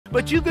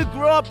But you could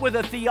grow up with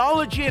a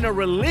theology and a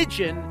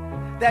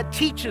religion that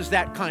teaches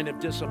that kind of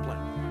discipline.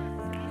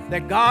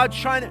 That God's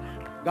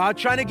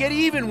trying to get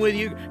even with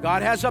you.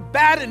 God has a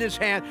bat in his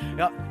hand.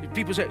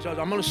 People say, so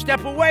I'm going to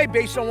step away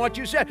based on what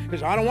you said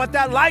because I don't want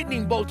that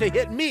lightning bolt to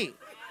hit me.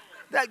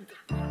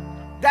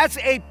 That's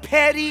a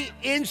petty,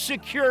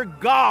 insecure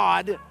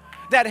God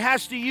that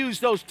has to use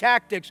those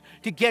tactics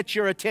to get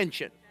your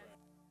attention.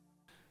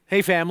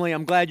 Hey family,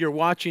 I'm glad you're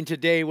watching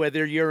today,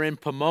 whether you're in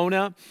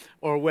Pomona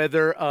or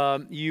whether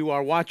you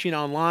are watching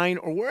online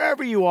or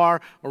wherever you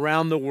are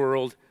around the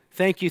world.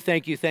 Thank you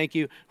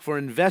for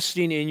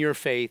investing in your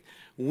faith.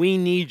 We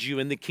need you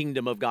in the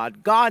kingdom of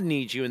God. God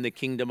needs you in the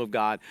kingdom of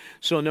God.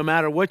 So no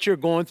matter what you're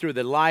going through,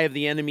 the lie of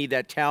the enemy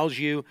that tells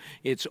you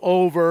it's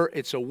over,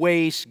 it's a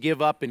waste,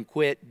 give up and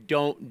quit,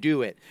 don't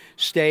do it.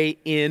 Stay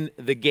in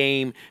the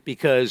game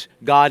because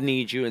God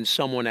needs you and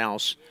someone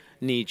else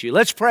needs you.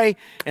 Let's pray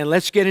and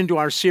let's get into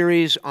our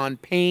series on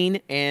pain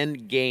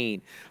and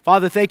gain.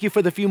 Father, thank you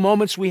for the few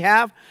moments we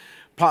have.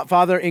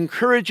 Father,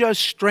 encourage us,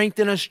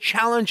 strengthen us,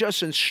 challenge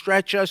us, and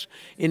stretch us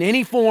in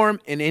any form,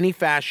 in any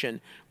fashion.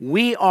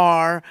 We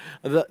are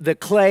the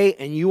clay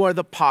and you are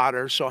the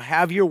potter, so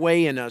have your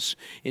way in us.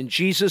 In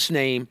Jesus'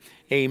 name,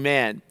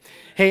 amen.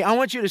 Hey, I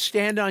want you to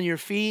stand on your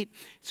feet.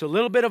 It's a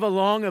little bit of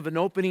an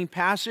opening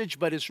passage,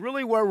 but it's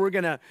really where we're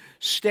going to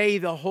stay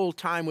the whole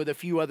time with a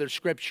few other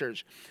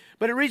scriptures.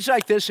 But it reads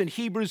like this in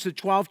Hebrews, the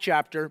 12th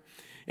chapter,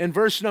 in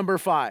verse number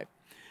 5.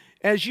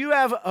 As you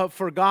have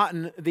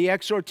forgotten the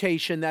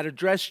exhortation that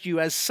addressed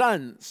you as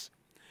sons,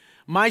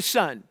 my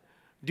son,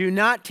 do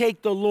not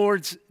take the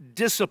Lord's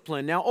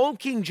discipline. Now, Old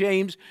King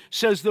James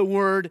says the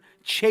word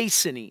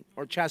chastening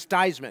or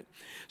chastisement.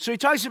 So he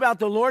talks about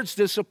the Lord's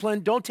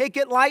discipline. Don't take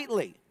it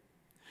lightly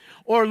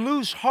or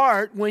lose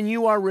heart when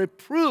you are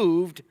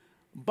reproved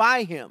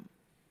by him.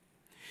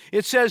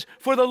 It says,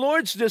 for the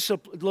Lord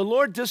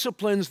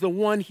disciplines the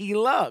one he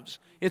loves.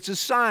 It's a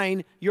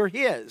sign you're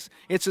his.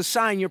 It's a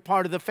sign you're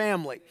part of the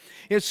family.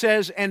 It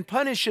says, and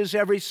punishes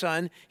every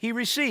son he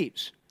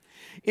receives.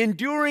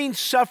 Enduring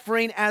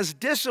suffering as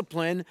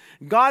discipline,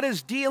 God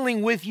is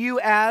dealing with you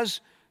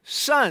as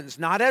sons,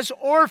 not as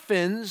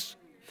orphans,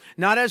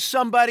 not as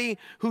somebody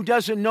who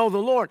doesn't know the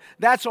Lord.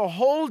 That's a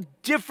whole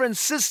different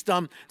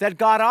system that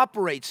God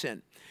operates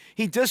in.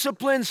 He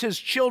disciplines his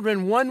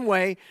children one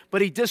way,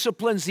 but he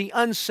disciplines the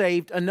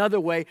unsaved another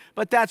way,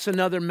 but that's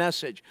another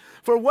message.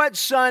 For what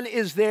son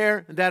is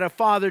there that a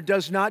father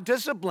does not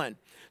discipline?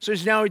 So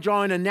he's now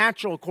drawing a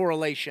natural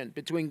correlation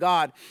between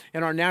God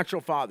and our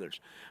natural fathers.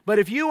 But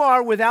if you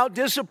are without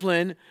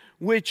discipline,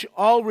 which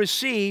all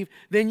receive,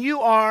 then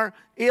you are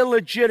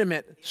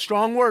illegitimate.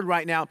 Strong word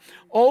right now.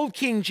 Old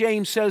King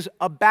James says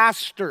a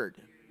bastard.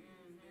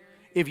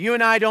 If you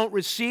and I don't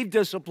receive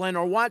discipline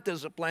or want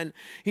discipline,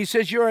 he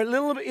says you're a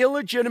little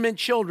illegitimate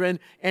children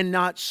and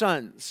not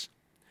sons.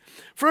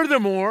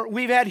 Furthermore,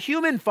 we've had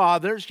human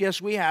fathers,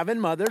 yes we have,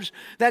 and mothers,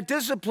 that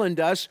disciplined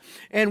us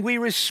and we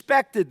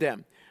respected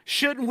them.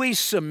 Shouldn't we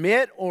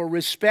submit or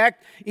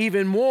respect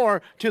even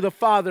more to the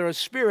Father of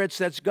spirits,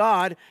 that's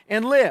God,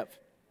 and live?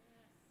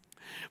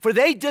 For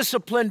they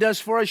disciplined us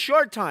for a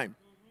short time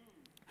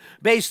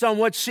based on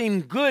what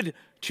seemed good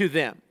to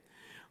them.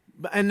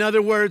 In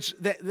other words,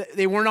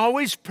 they weren't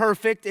always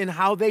perfect in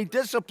how they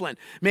discipline.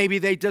 Maybe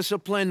they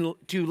discipline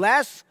too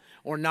less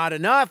or not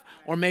enough,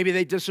 or maybe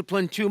they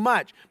discipline too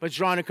much. But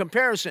drawing a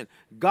comparison,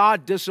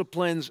 God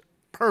disciplines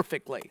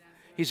perfectly.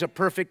 He's a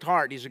perfect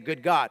heart. He's a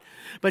good God.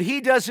 But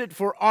he does it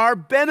for our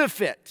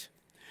benefit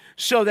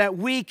so that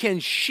we can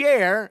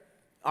share,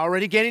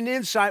 already getting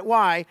insight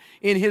why,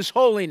 in his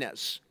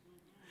holiness.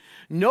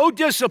 No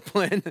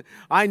discipline,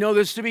 I know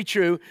this to be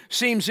true,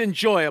 seems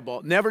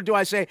enjoyable. Never do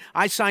I say,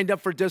 I signed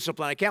up for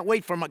discipline. I can't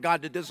wait for my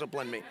God to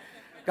discipline me.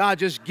 God,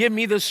 just give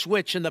me the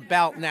switch and the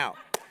belt now.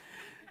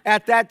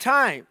 At that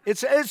time,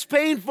 it's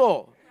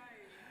painful.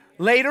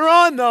 Later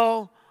on,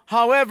 though,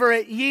 however,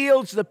 it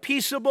yields the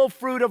peaceable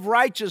fruit of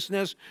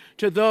righteousness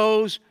to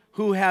those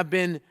who have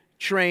been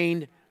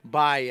trained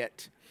by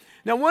it.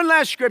 Now, one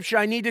last scripture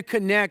I need to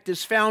connect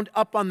is found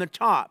up on the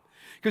top.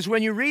 Because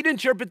when you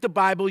interpret the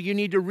Bible, you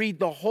need to read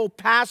the whole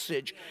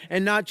passage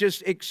and not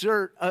just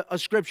exert a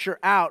scripture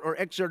out or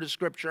exert a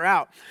scripture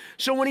out.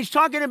 So when he's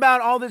talking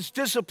about all this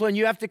discipline,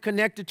 you have to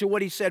connect it to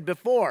what he said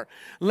before.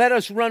 Let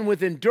us run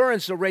with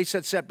endurance the race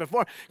that's set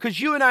before. Because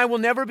you and I will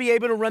never be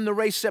able to run the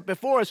race set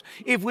before us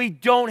if we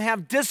don't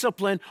have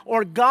discipline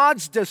or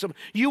God's discipline.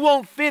 You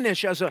won't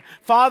finish as a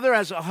father,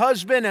 as a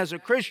husband, as a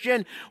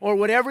Christian, or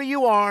whatever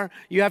you are.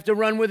 You have to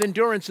run with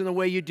endurance, and the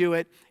way you do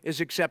it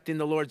is accepting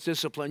the Lord's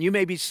discipline. You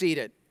may be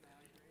seated.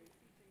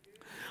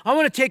 I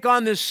want to take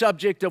on this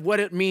subject of what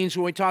it means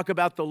when we talk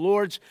about the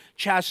Lord's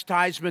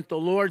chastisement, the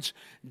Lord's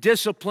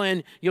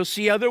discipline. You'll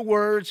see other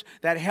words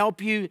that help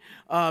you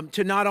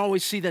to not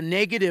always see the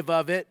negative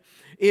of it,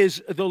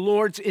 is the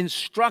Lord's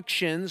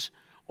instructions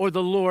or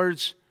the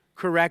Lord's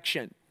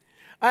correction.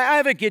 I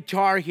have a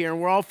guitar here,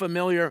 and we're all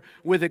familiar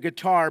with a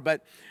guitar,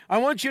 but I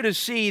want you to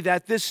see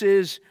that this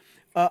is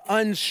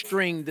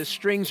unstringed. The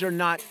strings are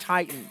not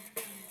tightened.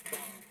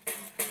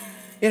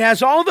 It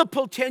has all the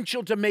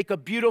potential to make a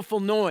beautiful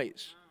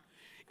noise.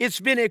 It's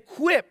been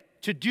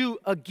equipped to do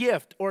a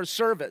gift or a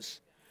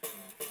service.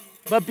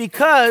 But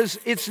because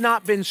it's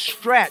not been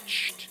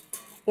stretched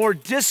or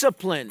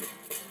disciplined,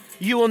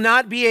 you will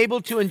not be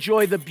able to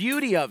enjoy the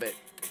beauty of it.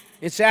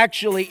 It's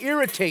actually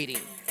irritating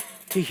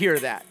to hear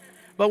that.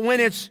 But when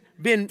it's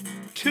been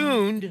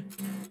tuned,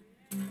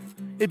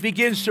 it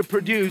begins to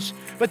produce.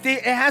 But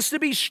it has to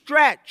be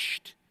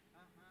stretched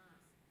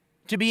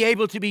to be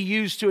able to be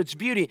used to its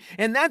beauty.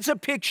 And that's a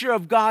picture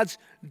of God's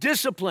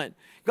discipline.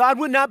 God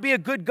would not be a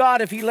good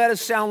God if he let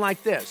us sound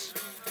like this.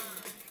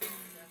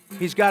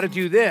 He's got to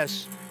do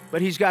this,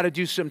 but he's got to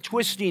do some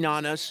twisting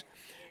on us,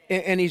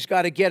 and he's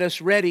got to get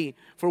us ready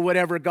for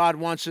whatever God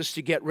wants us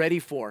to get ready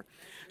for.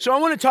 So I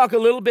want to talk a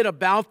little bit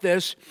about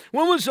this.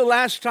 When was the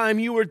last time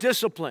you were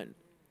disciplined?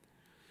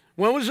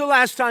 When was the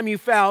last time you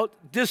felt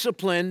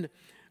disciplined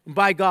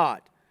by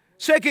God?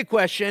 Second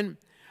question,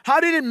 how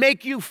did it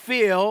make you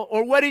feel,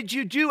 or what did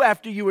you do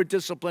after you were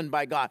disciplined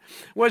by God?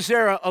 Was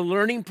there a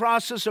learning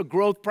process, a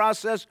growth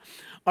process,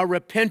 a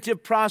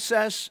repentive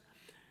process?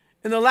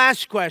 And the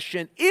last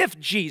question, if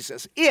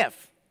Jesus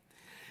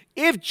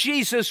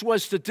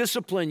was to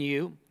discipline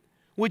you,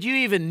 would you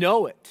even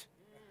know it?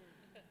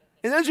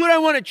 And that's what I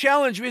want to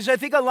challenge, because I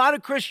think a lot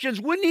of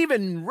Christians wouldn't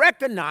even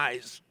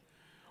recognize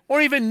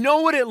or even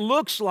know what it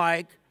looks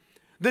like,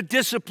 the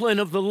discipline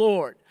of the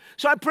Lord.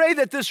 So I pray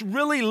that this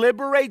really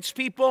liberates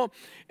people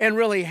and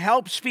really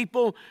helps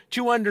people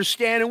to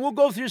understand. And we'll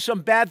go through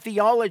some bad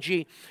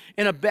theology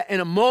in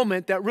a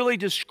moment that really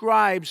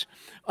describes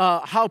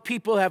how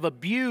people have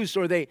abused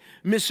or they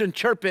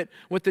misinterpret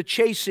what the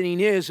chastening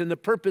is and the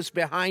purpose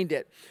behind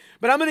it.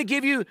 But I'm going to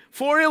give you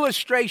 4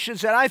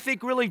 illustrations that I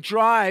think really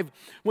drive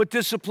what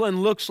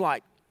discipline looks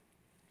like.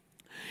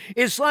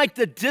 It's like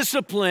the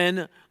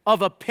discipline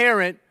of a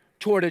parent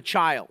toward a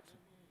child.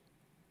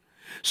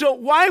 So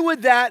why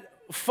would that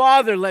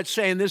father, let's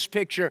say in this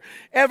picture,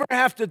 ever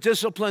have to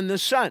discipline the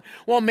son?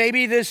 Well,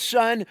 maybe this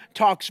son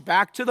talks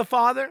back to the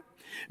father.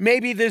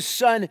 Maybe this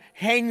son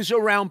hangs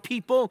around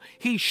people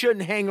he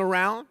shouldn't hang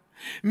around.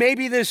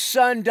 Maybe this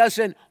son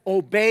doesn't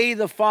obey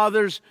the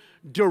father's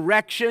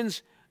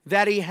directions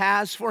that he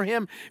has for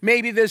him.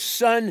 Maybe this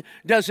son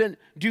doesn't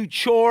do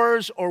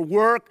chores or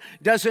work,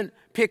 doesn't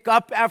pick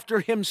up after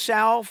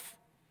himself.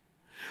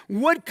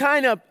 What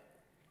kind of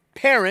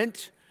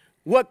parent,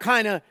 what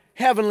kind of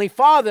Heavenly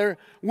Father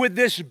would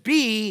this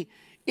be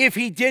if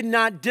he did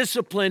not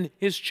discipline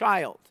his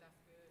child?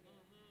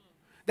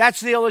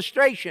 That's the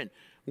illustration.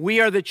 We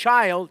are the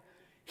child.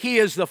 He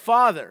is the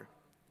father.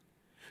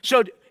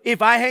 So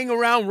if I hang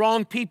around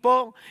wrong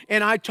people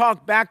and I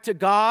talk back to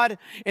God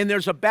and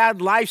there's a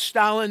bad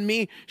lifestyle in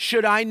me,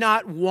 should I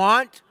not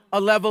want a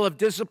level of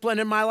discipline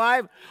in my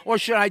life? Or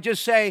should I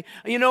just say,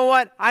 you know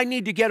what? I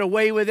need to get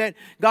away with it.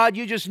 God,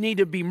 you just need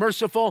to be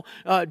merciful.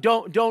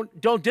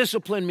 Don't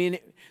discipline me.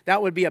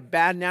 That would be a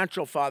bad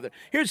natural father.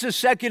 Here's the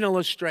second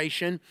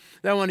illustration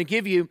that I want to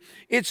give you.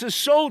 It's a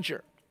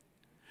soldier.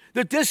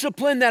 The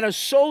discipline that a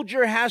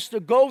soldier has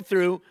to go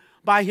through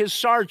by his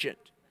sergeant.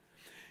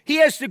 He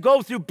has to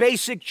go through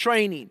basic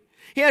training.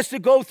 He has to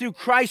go through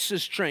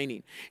crisis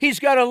training. He's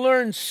got to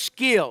learn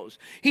skills.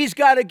 He's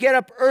got to get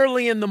up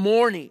early in the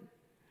morning.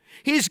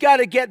 He's got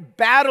to get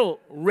battle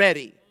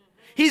ready.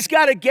 He's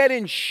got to get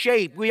in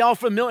shape. We all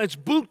familiar, it's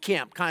boot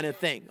camp kind of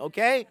thing,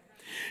 okay?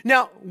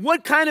 Now,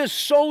 what kind of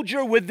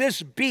soldier would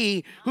this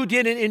be who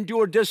didn't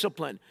endure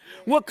discipline?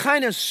 What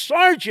kind of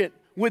sergeant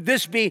would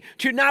this be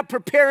to not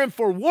prepare him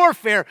for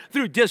warfare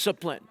through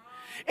discipline?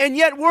 And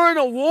yet we're in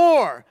a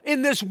war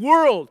in this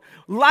world,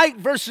 light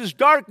versus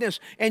darkness,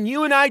 and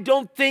you and I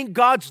don't think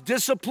God's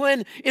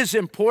discipline is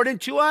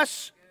important to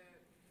us?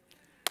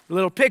 A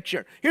little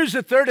picture. Here's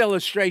the third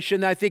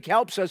illustration that I think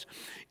helps us.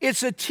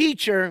 It's a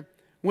teacher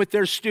with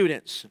their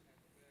students.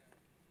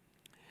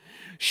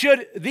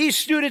 Should these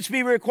students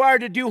be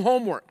required to do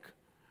homework?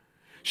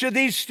 Should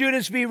these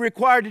students be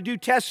required to do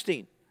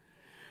testing?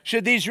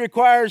 Should these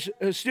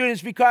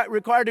students be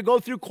required to go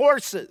through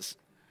courses?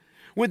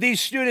 Would these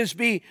students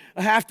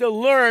have to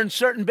learn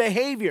certain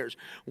behaviors?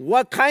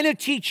 What kind of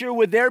teacher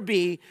would there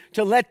be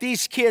to let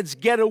these kids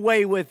get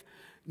away with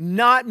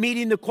not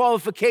meeting the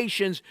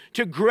qualifications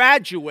to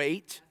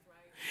graduate?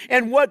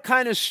 And what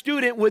kind of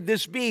student would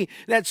this be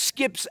that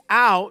skips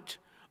out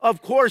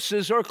of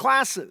courses or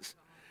classes?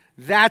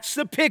 That's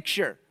the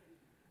picture.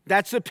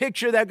 That's the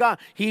picture that God,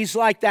 he's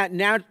like that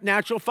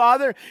natural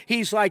father,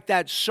 he's like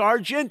that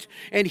sergeant,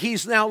 and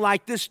he's now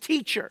like this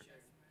teacher.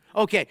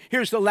 Okay,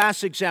 here's the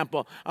last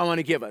example I want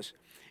to give us.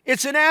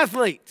 It's an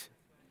athlete.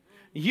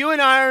 You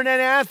and I are an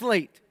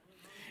athlete.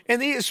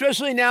 And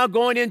especially now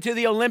going into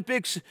the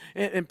Olympics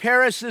in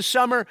Paris this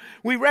summer,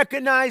 we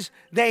recognize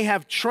they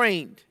have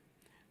trained.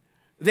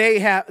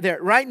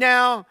 Right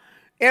now,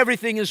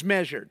 everything is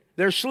measured.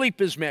 Their sleep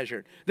is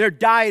measured. Their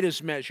diet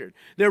is measured.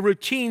 Their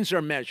routines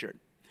are measured.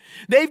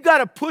 They've got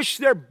to push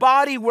their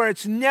body where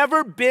it's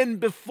never been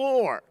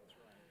before.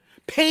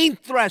 Pain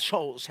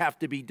thresholds have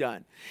to be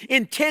done.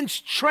 Intense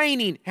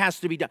training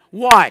has to be done.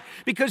 Why?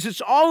 Because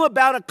it's all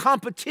about a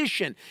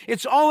competition.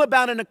 It's all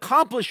about an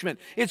accomplishment.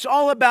 It's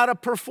all about a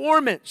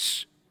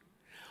performance.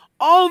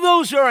 All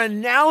those are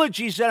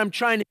analogies that I'm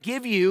trying to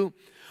give you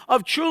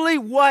of truly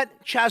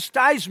what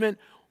chastisement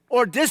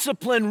or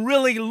discipline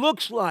really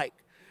looks like.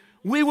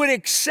 We would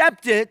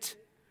accept it.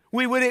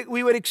 We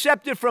would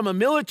accept it from a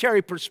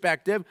military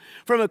perspective,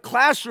 from a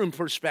classroom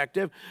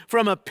perspective,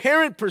 from a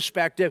parent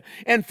perspective,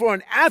 and for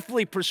an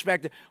athlete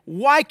perspective.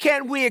 Why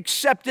can't we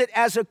accept it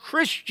as a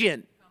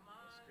Christian?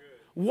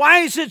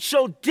 Why is it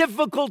so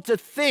difficult to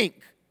think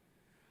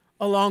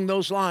along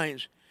those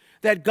lines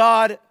that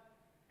God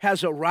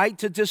has a right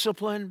to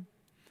discipline?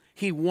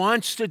 He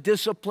wants to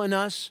discipline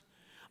us.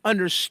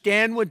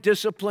 Understand what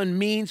discipline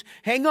means.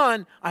 Hang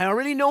on, I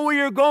already know where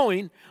you're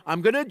going.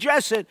 I'm going to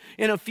address it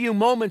in a few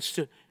moments,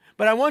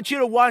 but I want you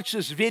to watch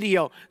this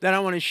video that I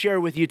want to share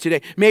with you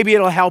today. Maybe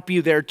it'll help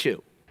you there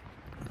too.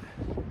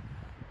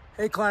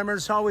 Hey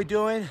climbers, how are we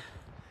doing?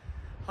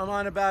 I'm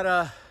on about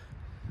a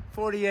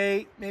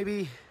 48,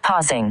 maybe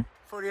pausing,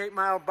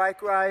 48-mile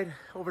bike ride,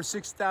 over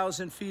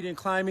 6,000 feet in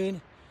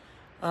climbing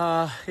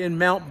in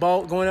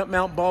going up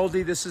Mount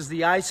Baldy. This is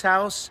the ice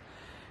house,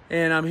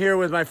 and I'm here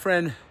with my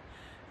friend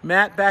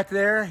Matt back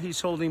there.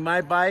 He's holding my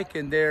bike,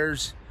 and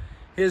there's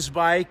his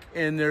bike,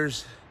 and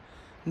there's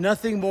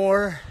nothing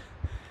more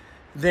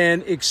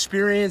than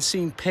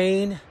experiencing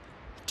pain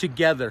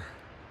together.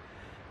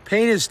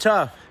 Pain is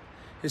tough.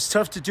 It's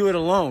tough to do it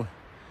alone,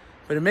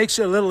 but it makes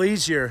it a little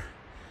easier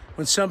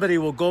when somebody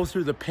will go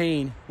through the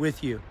pain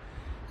with you.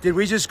 Did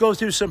we just go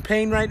through some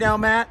pain right now,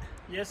 Matt?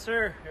 Yes,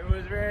 sir. It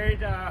was very,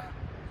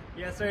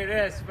 yes, sir, it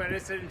is, but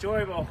it's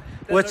enjoyable.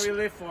 That's what we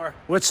live for.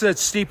 What's the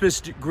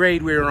steepest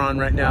grade we are on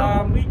right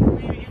now?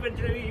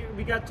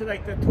 We got to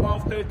like the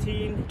 12,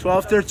 13.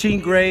 12, 13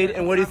 grade,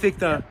 and what do you think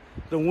the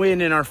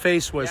wind in our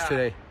face was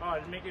today? Oh,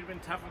 it made it even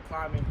tougher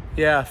climbing.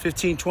 Yeah,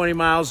 15, 20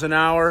 miles an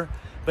hour.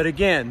 But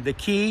again, the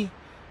key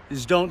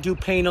is don't do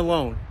pain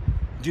alone.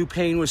 Do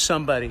pain with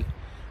somebody.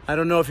 I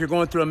don't know if you're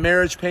going through a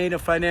marriage pain, a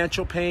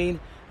financial pain,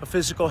 a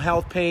physical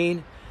health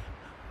pain,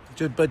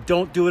 but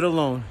don't do it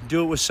alone.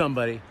 Do it with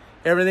somebody.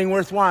 Everything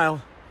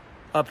worthwhile,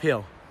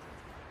 uphill.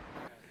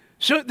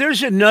 So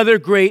there's another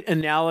great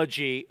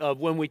analogy of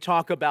when we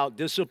talk about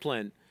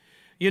discipline.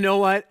 You know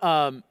what?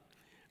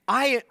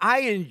 I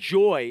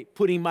enjoy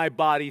putting my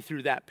body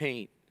through that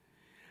pain.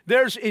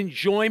 There's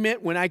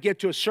enjoyment when I get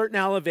to a certain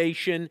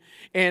elevation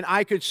and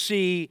I could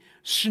see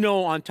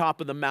snow on top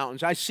of the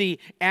mountains. I see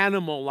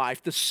animal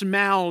life. The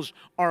smells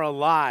are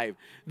alive.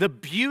 The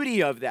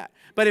beauty of that.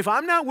 But if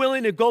I'm not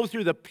willing to go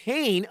through the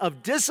pain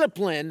of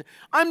discipline,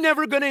 I'm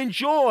never going to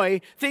enjoy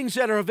things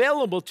that are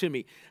available to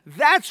me.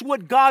 That's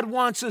what God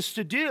wants us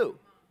to do.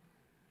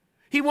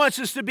 He wants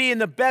us to be in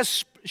the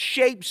best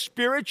shape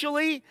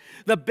spiritually,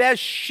 the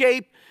best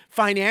shape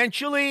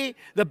financially,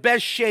 the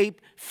best shape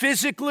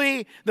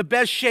physically, the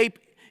best shape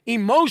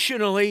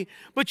emotionally,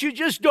 but you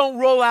just don't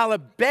roll out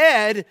of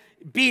bed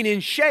being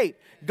in shape.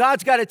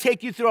 God's got to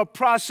take you through a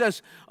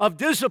process of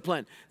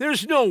discipline.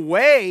 There's no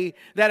way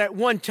that at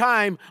one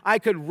time I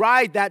could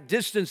ride that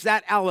distance,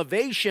 that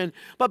elevation,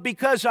 but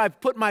because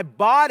I've put my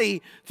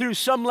body through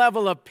some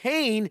level of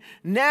pain,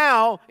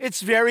 now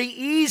it's very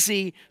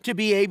easy to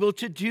be able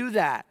to do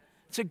that.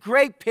 It's a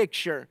great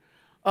picture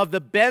of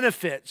the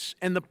benefits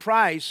and the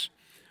price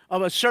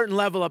of a certain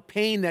level of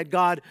pain that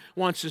God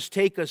wants to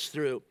take us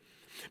through.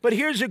 But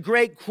here's a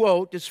great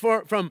quote. It's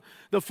from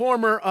the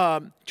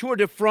former Tour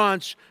de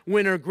France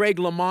winner, Greg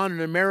LeMond,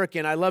 an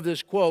American. I love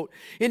this quote.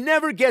 It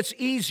never gets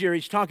easier.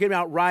 He's talking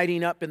about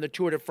riding up in the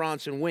Tour de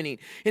France and winning.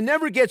 It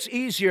never gets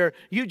easier.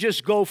 You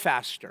just go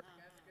faster.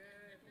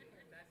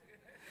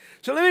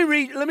 So let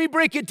me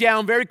break it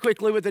down very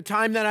quickly with the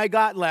time that I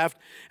got left.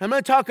 I'm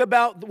going to talk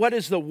about what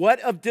is the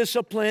what of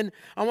discipline.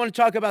 I want to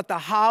talk about the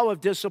how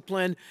of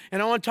discipline. And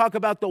I want to talk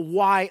about the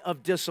why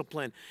of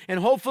discipline.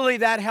 And hopefully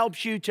that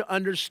helps you to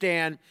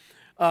understand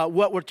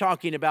what we're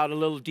talking about a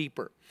little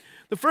deeper.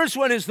 The first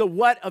one is the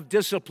what of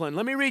discipline.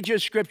 Let me read you a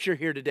scripture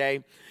here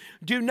today.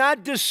 Do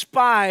not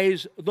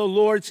despise the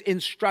Lord's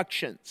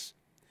instructions,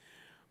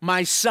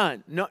 my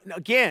son. No,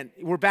 again,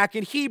 we're back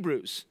in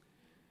Hebrews.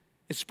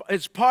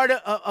 It's part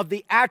of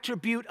the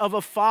attribute of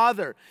a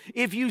father.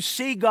 If you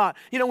see God,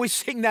 you know, we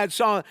sing that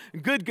song,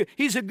 good,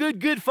 he's a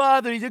good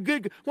father. He's a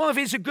good, well, if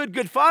he's a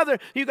good father,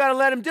 you got to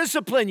let him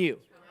discipline you.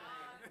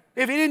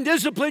 If he didn't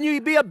discipline you,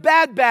 he'd be a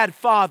bad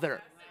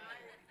father.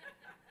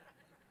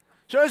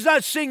 So let's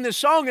not sing the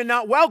song and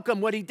not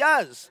welcome what he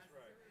does.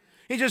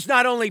 He just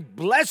not only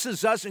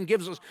blesses us and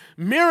gives us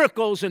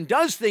miracles and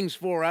does things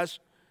for us,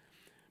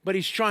 but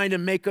he's trying to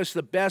make us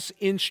the best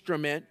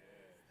instrument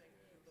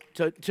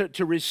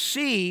to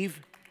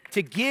receive,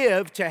 to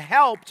give, to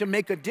help, to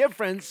make a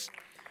difference.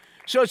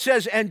 So it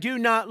says, and do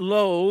not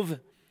loathe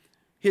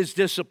his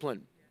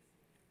discipline.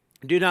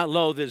 Do not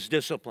loathe his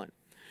discipline.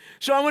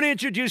 So I want to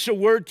introduce a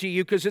word to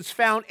you because it's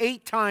found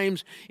 8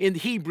 times in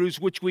Hebrews,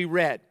 which we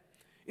read.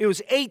 It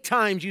was 8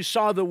 times you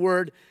saw the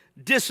word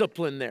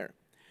discipline there.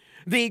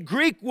 The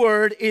Greek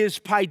word is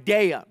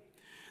paideia.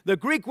 The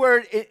Greek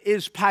word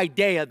is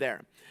paideia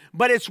there,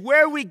 but it's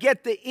where we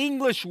get the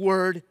English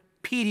word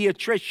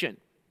pediatrician.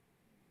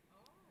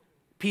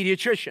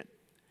 Pediatrician.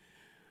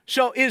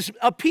 So is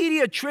a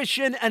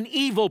pediatrician an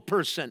evil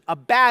person, a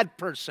bad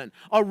person,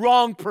 a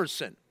wrong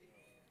person?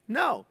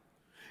 No.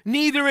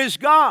 Neither is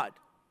God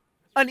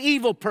an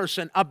evil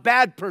person, a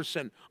bad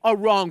person, a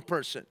wrong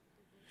person.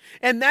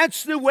 And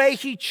that's the way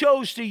he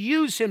chose to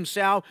use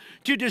himself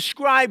to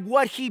describe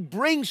what he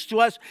brings to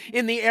us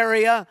in the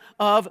area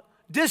of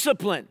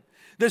discipline.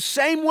 The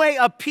same way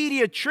a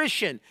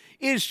pediatrician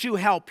is to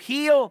help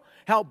heal,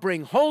 help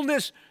bring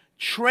wholeness,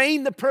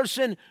 train the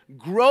person,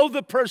 grow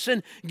the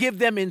person, give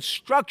them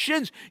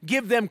instructions,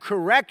 give them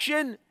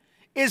correction,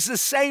 is the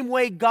same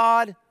way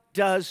God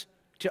does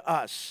to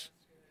us.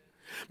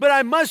 But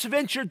I must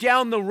venture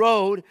down the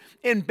road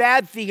in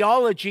bad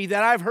theology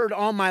that I've heard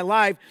all my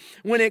life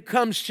when it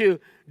comes to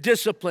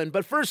discipline.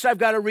 But first I've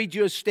got to read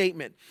you a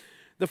statement.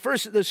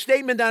 The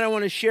statement that I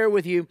want to share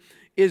with you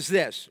is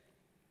this.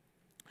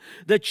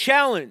 The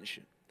challenge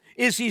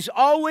is he's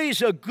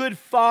always a good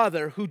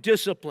father who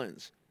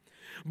disciplines.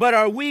 But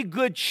are we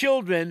good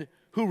children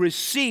who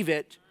receive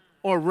it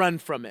or run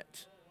from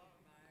it?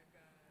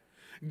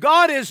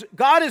 God is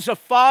a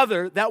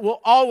father that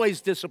will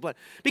always discipline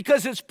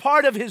because it's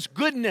part of his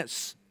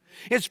goodness.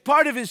 It's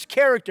part of his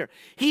character.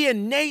 He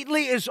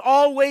innately is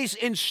always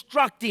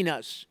instructing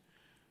us,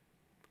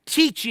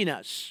 teaching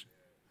us,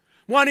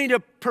 wanting to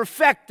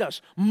perfect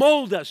us,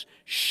 mold us,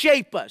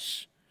 shape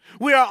us.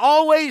 We are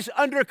always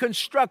under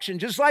construction,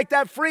 just like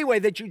that freeway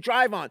that you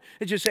drive on.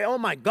 And you say, oh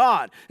my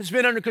God, it's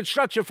been under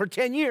construction for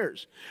 10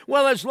 years.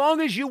 Well, as long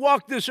as you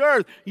walk this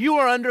earth, you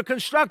are under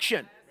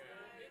construction.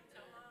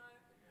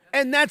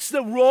 And that's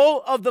the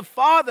role of the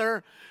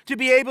Father, to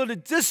be able to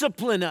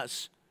discipline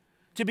us,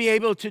 to be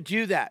able to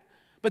do that.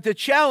 But the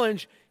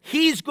challenge,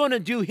 he's going to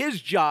do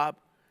his job.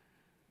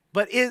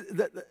 But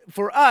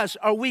for us,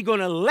 are we going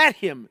to let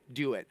him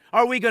do it?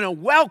 Are we going to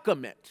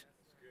welcome it?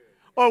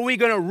 Or are we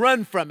going to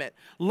run from it?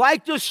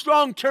 Like the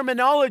strong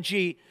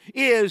terminology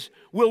is,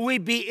 will we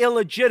be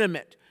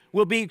illegitimate?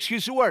 Will we,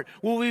 excuse the word,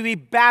 will we be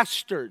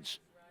bastards?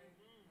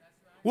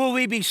 Will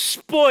we be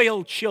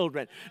spoiled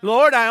children?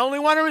 Lord, I only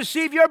want to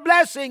receive your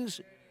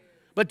blessings,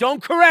 but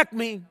don't correct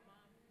me.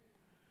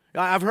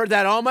 I've heard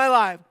that all my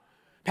life.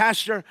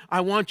 Pastor,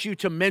 I want you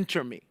to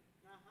mentor me.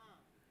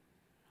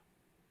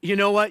 You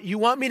know what? You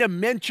want me to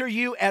mentor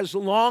you as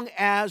long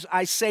as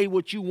I say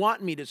what you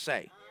want me to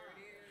say.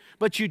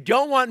 But you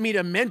don't want me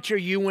to mentor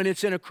you when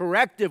it's in a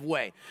corrective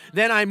way.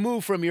 Then I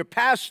move from your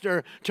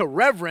pastor to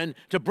reverend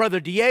to Brother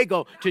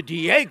Diego to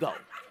Diego,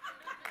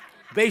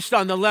 based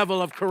on the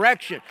level of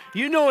correction.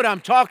 You know what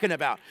I'm talking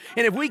about.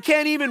 And if we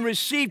can't even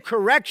receive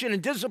correction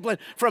and discipline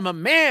from a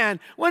man,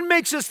 what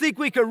makes us think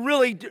we could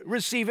really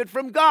receive it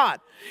from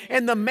God?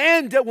 And the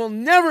man that will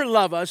never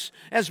love us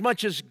as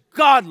much as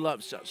God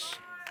loves us.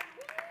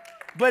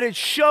 But it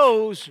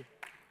shows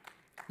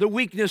the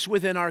weakness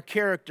within our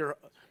character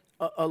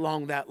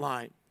along that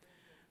line.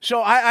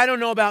 So I don't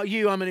know about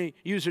you. I'm going to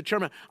use a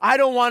term. I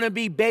don't want to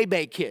be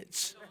baby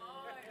kids.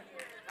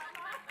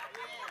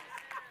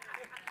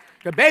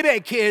 The baby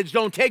kids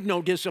don't take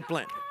no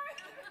discipline.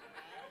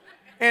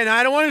 And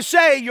I don't want to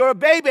say you're a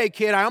baby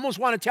kid. I almost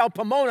want to tell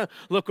Pomona,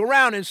 look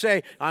around and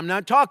say, I'm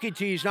not talking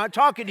to you. He's not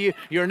talking to you.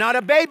 You're not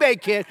a baby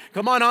kid.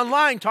 Come on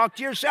online, talk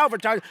to yourself. Or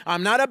talk.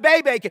 I'm not a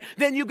baby kid.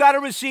 Then you got to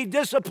receive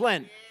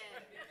discipline.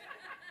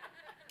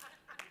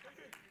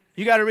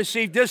 You got to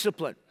receive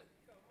discipline.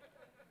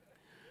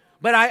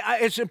 But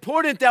it's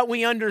important that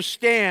we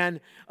understand,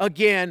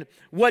 again,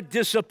 what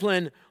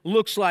discipline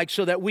looks like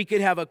so that we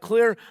could have a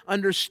clear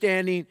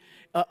understanding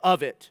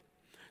of it.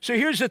 So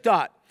here's the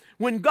thought.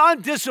 When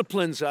God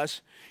disciplines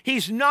us,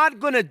 he's not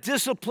going to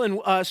discipline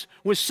us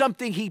with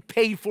something he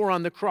paid for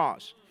on the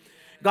cross.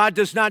 God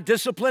does not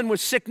discipline with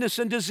sickness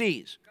and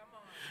disease.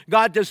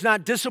 God does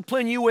not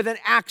discipline you with an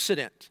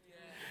accident.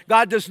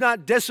 God does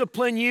not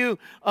discipline you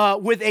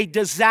with a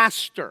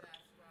disaster.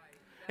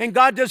 And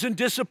God doesn't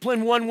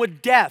discipline one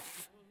with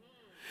death.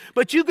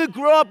 But you could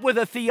grow up with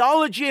a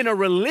theology and a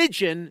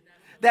religion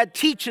that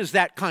teaches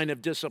that kind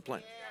of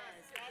discipline.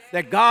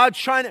 That God's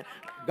trying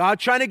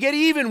to get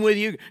even with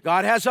you.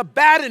 God has a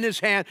bat in his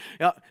hand.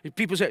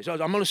 People say, so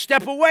I'm going to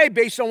step away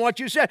based on what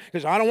you said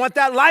because I don't want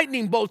that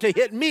lightning bolt to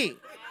hit me.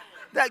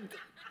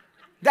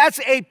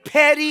 That's a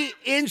petty,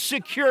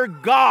 insecure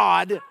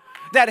God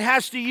that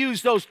has to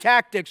use those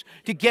tactics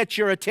to get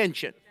your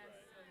attention.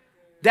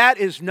 That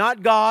is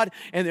not God.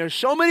 And there's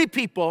so many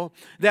people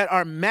that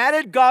are mad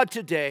at God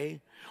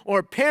today,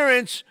 or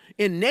parents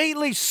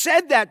innately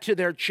said that to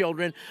their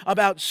children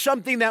about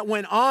something that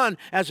went on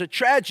as a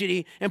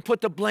tragedy and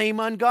put the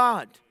blame on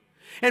God.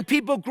 And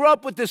people grow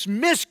up with this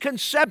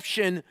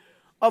misconception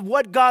of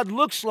what God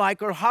looks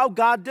like or how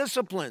God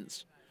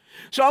disciplines.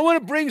 So I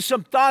want to bring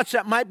some thoughts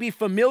that might be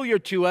familiar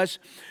to us.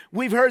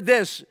 We've heard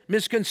this,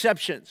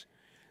 misconceptions.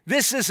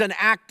 This is an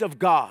act of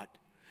God.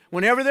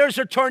 Whenever there's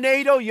a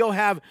tornado, you'll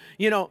have,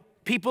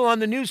 people on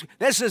the news.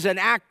 This is an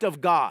act of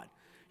God.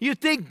 You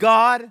think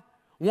God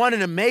wanted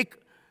to make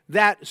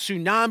that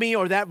tsunami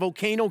or that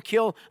volcano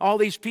kill all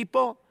these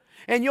people?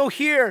 And you'll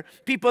hear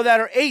people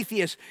that are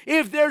atheists,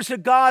 if there's a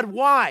God,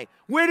 why?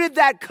 Where did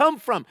that come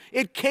from?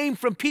 It came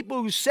from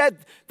people who said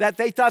that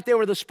they thought they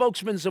were the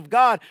spokesmen of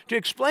God to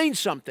explain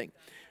something.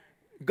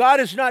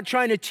 God is not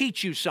trying to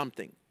teach you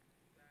something.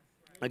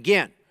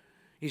 Again,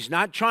 he's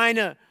not trying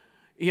to,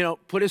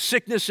 put a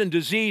sickness and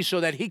disease so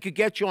that he could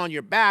get you on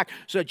your back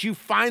so that you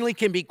finally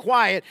can be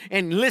quiet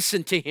and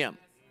listen to him.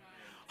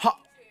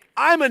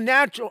 I'm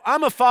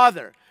a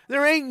father.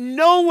 There ain't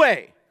no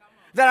way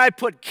that I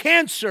put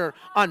cancer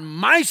on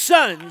my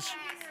sons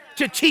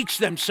to teach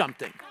them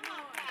something.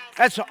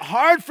 That's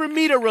hard for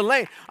me to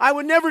relate. I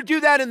would never do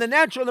that in the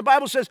natural. And the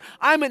Bible says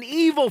I'm an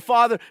evil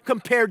father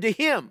compared to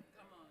him.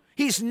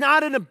 He's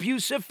not an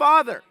abusive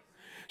father.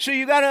 So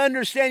you got to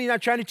understand, he's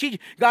not trying to teach you.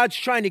 God's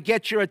trying to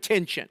get your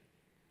attention.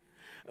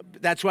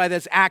 That's why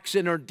there's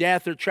accident or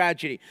death or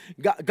tragedy.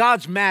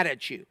 God's mad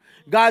at you.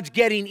 God's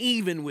getting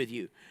even with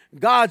you.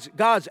 God's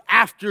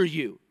after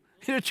you.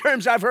 The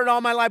terms I've heard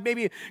all my life,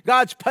 maybe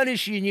God's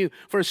punishing you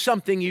for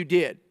something you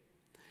did.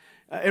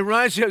 It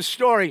reminds me of a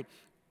story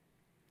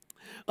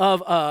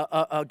of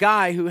a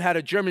guy who had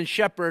a German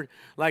Shepherd,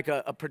 like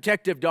a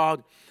protective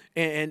dog,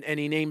 and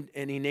he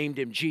named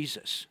him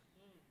Jesus.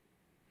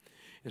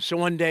 And so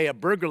one day a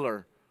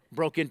burglar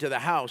broke into the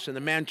house, and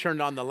the man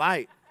turned on the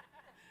light.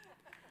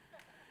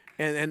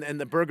 And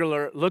the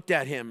burglar looked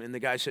at him, and the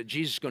guy said,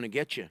 Jesus is going to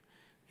get you.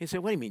 He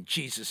said, what do you mean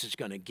Jesus is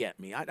going to get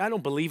me? I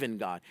don't believe in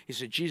God. He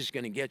said, Jesus is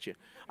going to get you.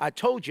 I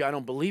told you I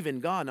don't believe in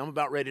God, and I'm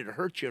about ready to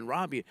hurt you and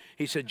rob you.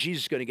 He said,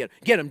 Jesus is going to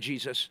get him,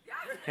 Jesus.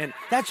 And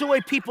that's the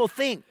way people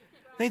think.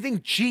 They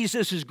think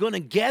Jesus is going to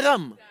get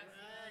them.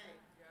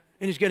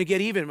 And he's going to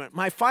get even.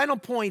 My final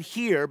point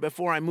here,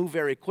 before I move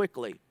very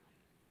quickly,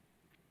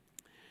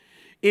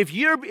 if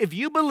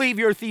you believe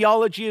your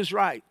theology is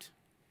right,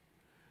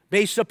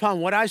 based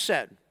upon what I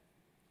said,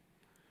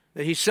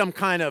 that he's some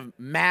kind of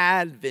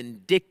mad,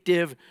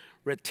 vindictive,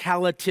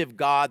 retaliative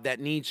God that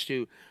needs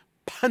to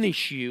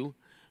punish you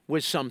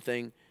with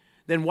something,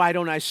 then why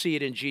don't I see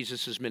it in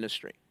Jesus'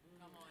 ministry?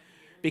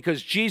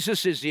 Because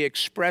Jesus is the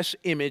express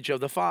image of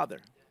the Father.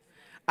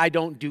 I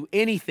don't do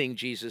anything,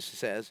 Jesus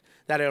says,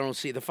 that I don't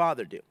see the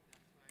Father do.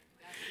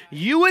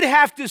 You would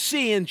have to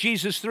see in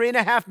Jesus'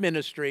 3.5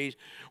 ministries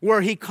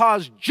where he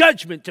caused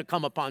judgment to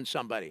come upon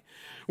somebody.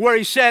 Where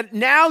he said,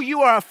 now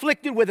you are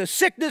afflicted with a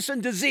sickness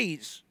and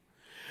disease.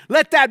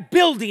 Let that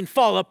building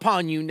fall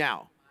upon you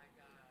now.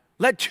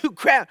 Let two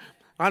camels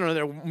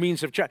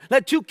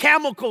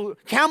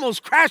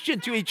crash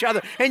into each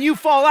other and you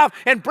fall off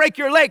and break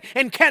your leg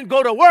and can't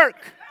go to work.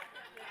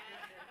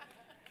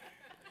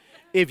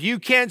 If you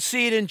can't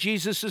see it in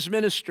Jesus'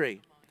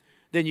 ministry,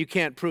 then you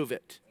can't prove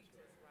it.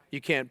 You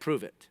can't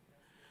prove it.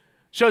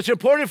 So it's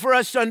important for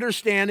us to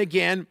understand,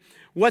 again,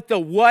 what the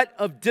what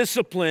of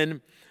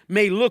discipline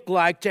may look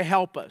like to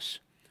help us.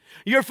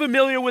 You're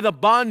familiar with a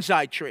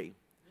bonsai tree.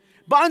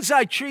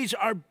 Bonsai trees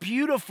are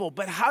beautiful,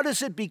 but how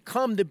does it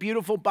become the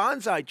beautiful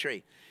bonsai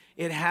tree?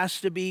 It has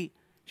to be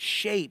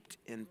shaped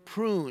and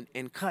pruned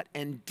and cut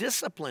and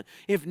disciplined.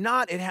 If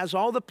not, it has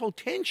all the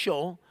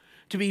potential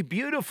to be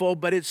beautiful,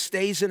 but it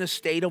stays in a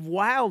state of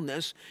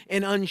wildness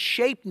and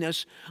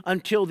unshapedness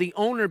until the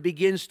owner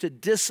begins to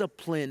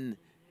discipline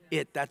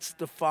it. That's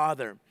the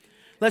Father.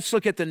 Let's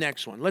look at the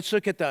next one. Let's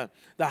look at the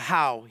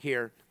how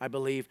here, I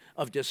believe,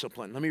 of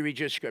discipline. Let me read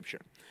you a scripture.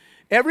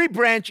 Every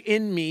branch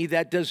in me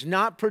that does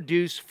not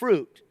produce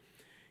fruit,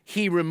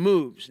 he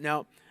removes.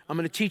 Now, I'm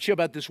going to teach you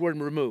about this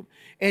word remove.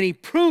 And he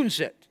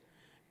prunes it,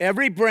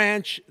 every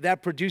branch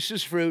that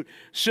produces fruit,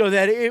 so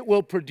that it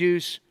will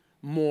produce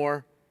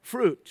more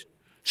fruit.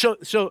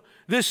 So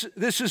this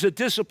is a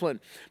discipline.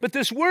 But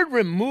this word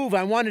remove,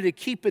 I wanted to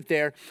keep it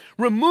there.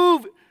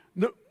 Remove,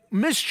 the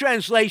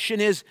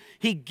mistranslation is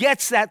he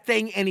gets that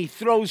thing and he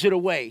throws it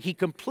away. He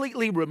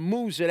completely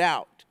removes it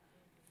out.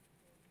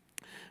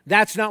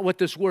 That's not what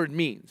this word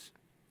means.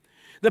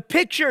 The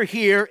picture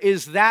here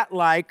is that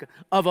like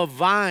of a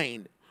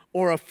vine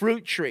or a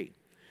fruit tree,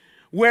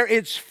 where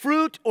its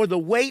fruit or the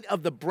weight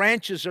of the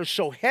branches are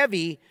so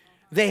heavy,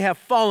 they have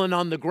fallen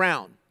on the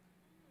ground.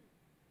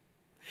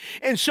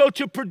 And so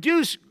to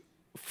produce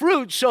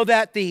fruit so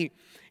that the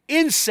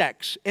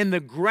insects in the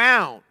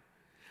ground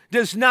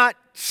does not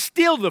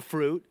steal the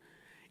fruit,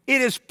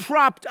 it is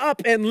propped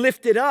up and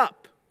lifted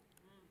up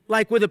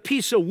like with a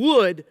piece of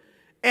wood,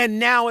 and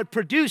now it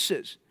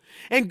produces.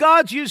 And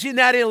God's using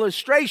that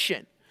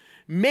illustration.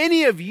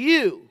 Many of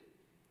you,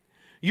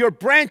 your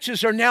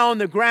branches are now on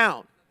the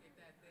ground.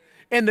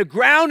 And the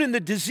ground and the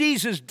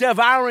disease is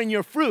devouring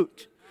your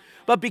fruit.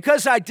 But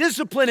because I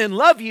discipline and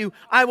love you,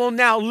 I will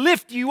now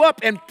lift you up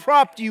and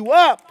prop you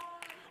up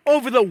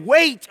over the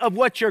weight of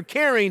what you're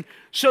carrying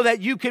so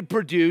that you could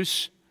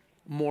produce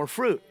more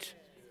fruit.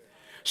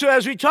 So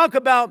as we talk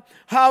about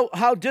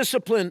how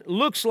discipline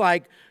looks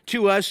like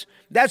to us,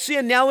 that's the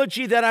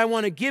analogy that I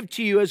want to give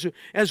to you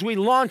as we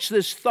launch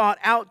this thought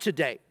out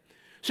today.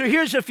 So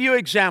here's a few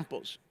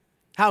examples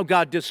how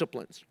God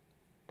disciplines.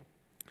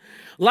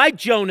 Like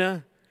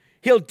Jonah,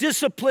 he'll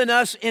discipline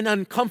us in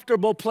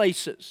uncomfortable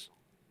places.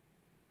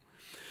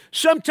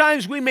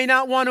 Sometimes we may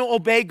not want to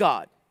obey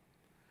God.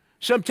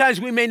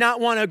 Sometimes we may not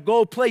want to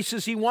go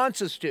places He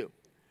wants us to.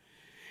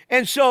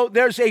 And so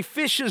there's a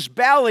fish's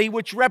belly,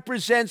 which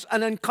represents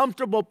an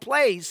uncomfortable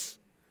place,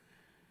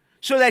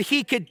 so that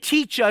He could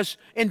teach us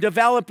in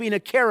developing a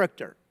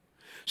character.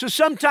 So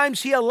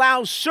sometimes He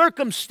allows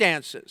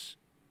circumstances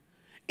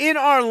in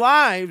our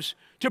lives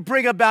to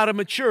bring about a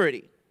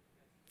maturity.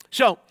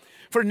 So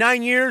for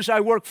 9 years, I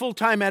worked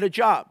full-time at a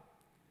job.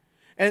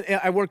 And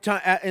I worked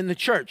in the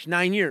church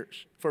 9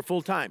 years for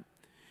full-time.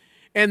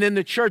 And then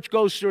the church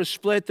goes through a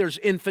split. There's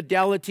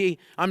infidelity.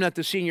 I'm not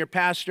the senior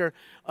pastor.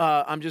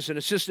 I'm just an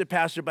assistant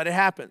pastor, but it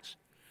happens.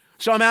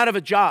 So I'm out of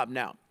a job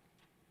now.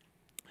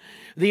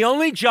 The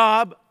only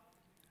job,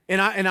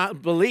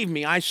 and believe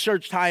me, I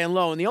searched high and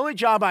low, and the only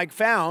job I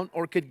found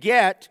or could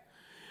get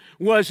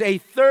was a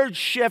third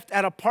shift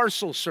at a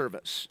parcel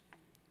service.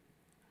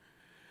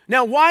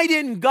 Now, why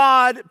didn't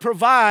God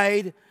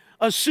provide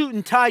a suit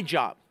and tie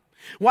job?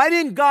 Why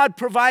didn't God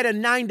provide a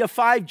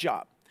 9-to-5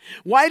 job?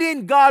 Why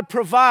didn't God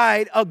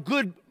provide a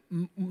good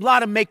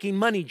lot of making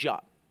money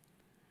job?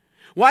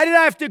 Why did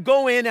I have to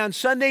go in on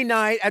Sunday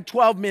night at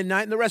 12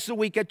 midnight and the rest of the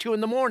week at 2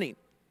 in the morning?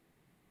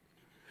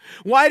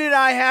 Why did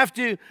I have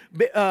to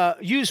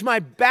use my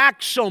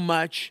back so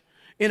much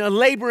in a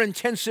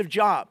labor-intensive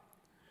job?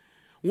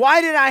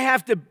 Why did I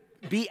have to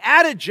be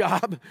at a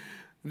job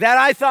that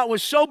I thought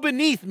was so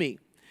beneath me?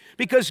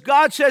 Because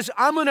God says,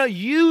 I'm going to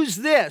use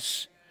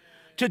this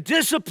to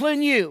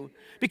discipline you,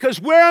 because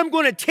where I'm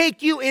going to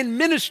take you in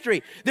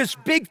ministry, this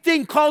big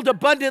thing called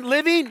abundant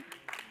living,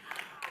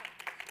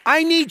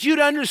 I need you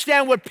to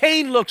understand what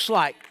pain looks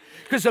like,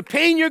 because the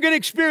pain you're going to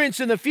experience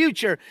in the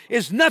future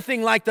is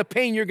nothing like the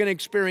pain you're going to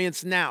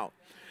experience now.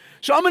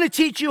 So I'm going to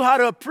teach you how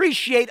to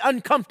appreciate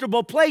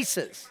uncomfortable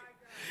places.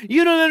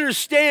 You don't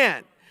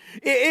understand.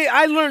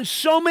 I learned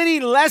so many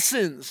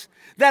lessons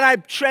that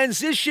I've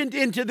transitioned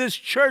into this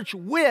church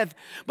with,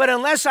 but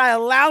unless I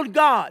allowed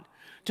God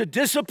to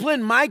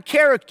discipline my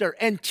character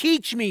and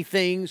teach me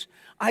things,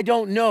 I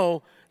don't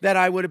know that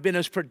I would have been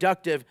as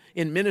productive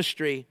in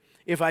ministry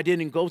if I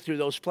didn't go through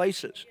those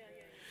places.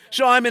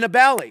 So I'm in a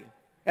valley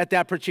at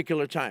that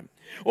particular time.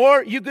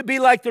 Or you could be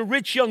like the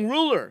rich young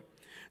ruler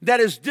that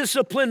is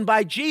disciplined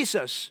by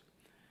Jesus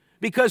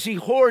because he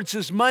hoards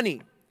his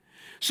money.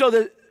 So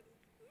the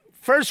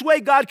first way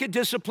God could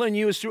discipline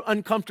you is through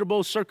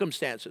uncomfortable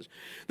circumstances.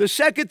 The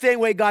second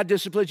way God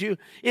disciplines you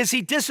is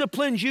He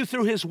disciplines you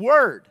through His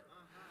Word.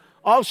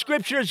 All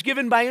Scripture is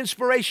given by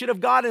inspiration of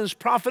God and is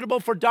profitable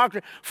for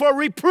doctrine, for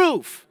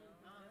reproof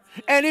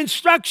and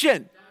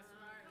instruction.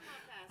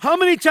 How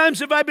many times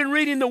have I been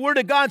reading the Word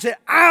of God and said,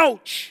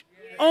 ouch,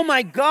 oh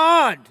my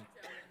God,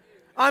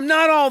 I'm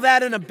not all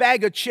that in a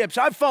bag of chips.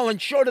 I've fallen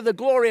short of the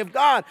glory of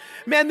God.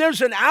 Man,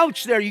 there's an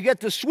ouch there. You get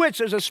the switch.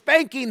 There's a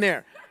spanking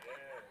there.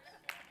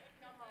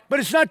 But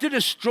it's not to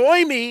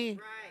destroy me.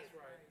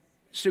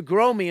 It's to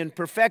grow me and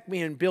perfect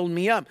me and build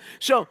me up.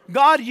 So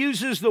God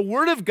uses the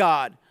Word of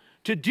God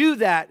to do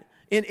that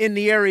in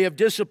the area of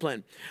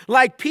discipline.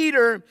 Like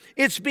Peter,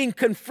 it's being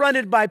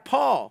confronted by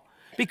Paul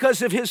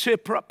because of his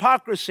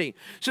hypocrisy.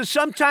 So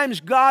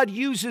sometimes God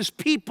uses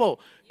people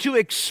to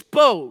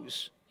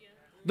expose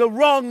the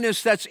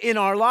wrongness that's in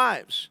our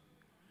lives.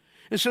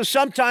 And so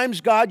sometimes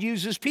God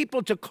uses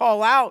people to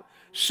call out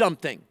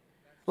something.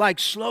 Like,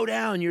 slow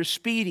down, you're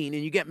speeding,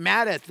 and you get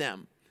mad at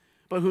them.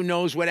 But who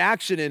knows what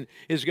accident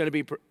is going to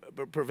be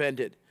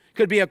prevented.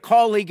 Could be a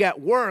colleague at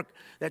work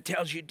that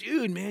tells you,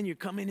 dude, man, you're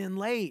coming in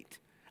late.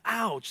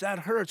 Ouch, that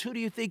hurts. Who do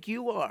you think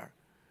you are?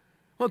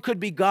 Well, it could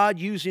be God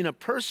using a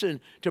person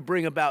to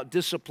bring about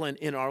discipline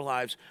in our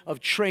lives,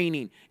 of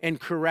training and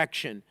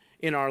correction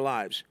in our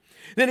lives.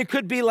 Then it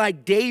could be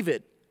like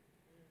David,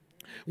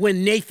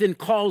 when Nathan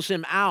calls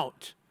him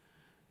out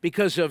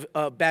because of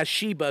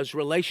Bathsheba's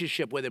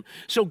relationship with him.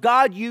 So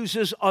God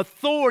uses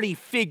authority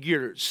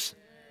figures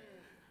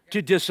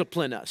to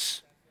discipline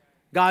us.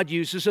 God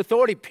uses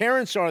authority.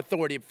 Parents are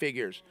authority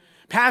figures.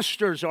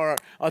 Pastors are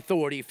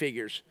authority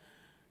figures.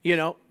 You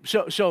know,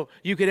 so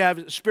you could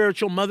have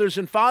spiritual mothers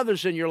and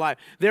fathers in your life.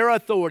 They're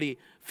authority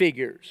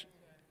figures.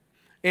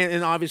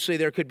 And obviously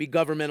there could be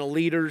governmental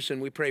leaders,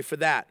 and we pray for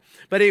that.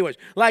 But anyways,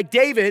 like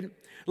David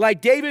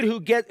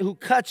who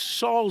cuts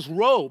Saul's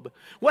robe.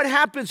 What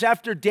happens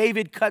after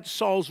David cuts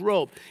Saul's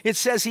robe? It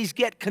says he's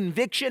get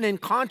conviction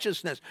and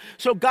consciousness.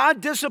 So God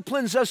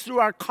disciplines us through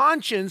our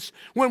conscience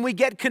when we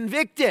get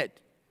convicted.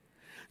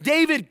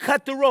 David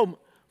cut the robe.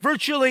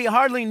 Virtually,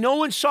 hardly no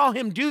one saw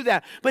him do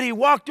that, but he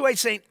walked away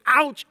saying,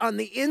 ouch, on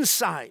the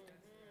inside.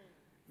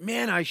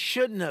 Man, I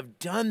shouldn't have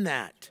done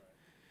that.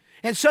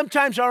 And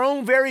sometimes our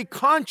own very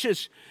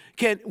conscience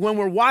when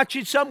we're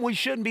watching something we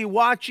shouldn't be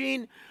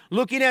watching,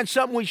 looking at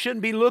something we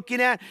shouldn't be looking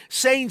at,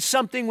 saying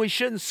something we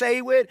shouldn't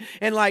say with,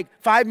 and like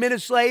 5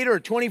 minutes later or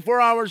 24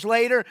 hours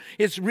later,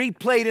 it's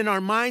replayed in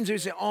our minds, and we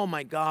say, oh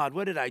my God,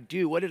 what did I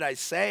do? What did I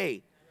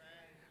say?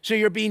 So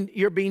you're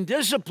being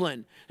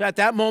disciplined. At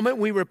that moment,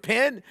 we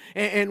repent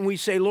and we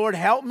say, Lord,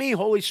 help me.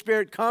 Holy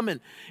Spirit, come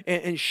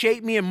and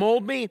shape me and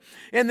mold me.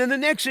 And then the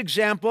next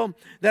example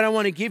that I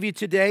want to give you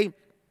today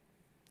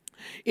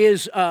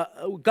is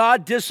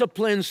God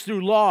disciplines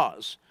through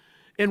laws.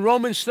 In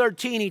Romans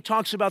 13, he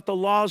talks about the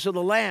laws of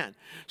the land.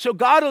 So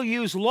God will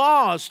use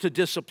laws to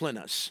discipline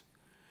us.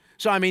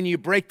 So, I mean, you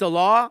break the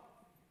law,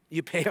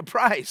 you pay a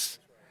price.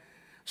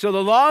 So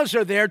the laws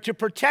are there to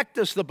protect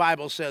us, the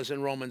Bible says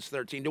in Romans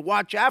 13, to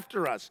watch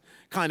after us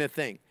kind of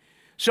thing.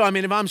 So, I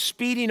mean, if I'm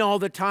speeding all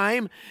the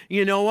time,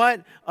 you know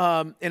what,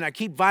 and I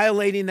keep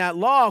violating that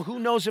law, who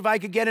knows if I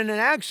could get in an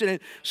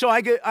accident. So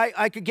I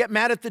could get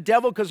mad at the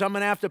devil because I'm going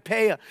to have to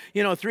pay a,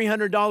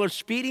 $300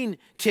 speeding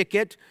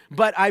ticket,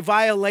 but I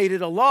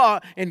violated a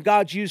law, and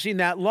God's using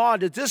that law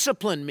to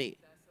discipline me,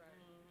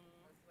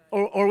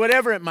 or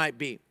whatever it might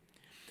be.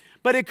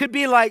 But it could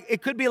be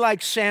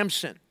like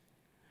Samson.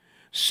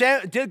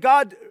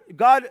 God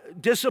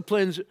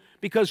disciplines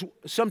because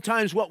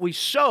sometimes what we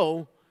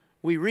sow,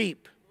 we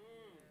reap.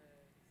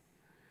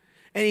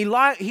 And he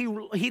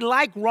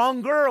liked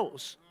wrong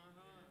girls.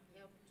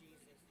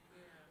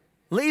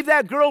 Leave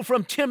that girl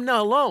from Timnah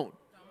alone.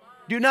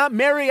 Do not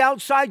marry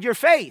outside your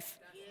faith.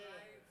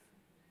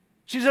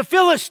 She's a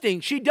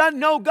Philistine. She doesn't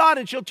know God,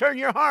 and she'll turn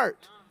your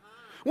heart.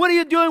 What are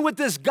you doing with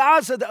this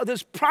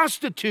this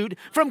prostitute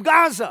from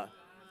Gaza?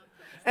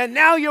 And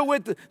now you're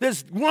with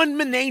this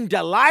woman named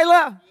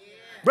Delilah?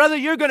 Brother,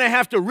 you're going to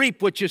have to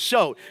reap what you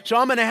sowed. So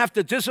I'm going to have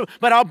to discipline,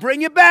 but I'll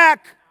bring you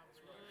back.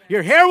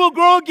 Your hair will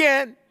grow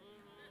again.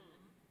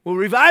 We'll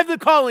revive the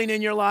calling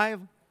in your life.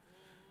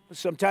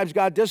 Sometimes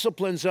God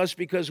disciplines us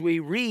because we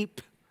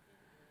reap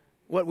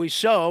what we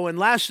sow. And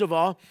last of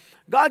all,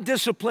 God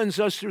disciplines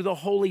us through the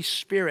Holy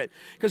Spirit.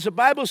 Because the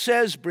Bible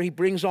says He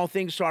brings all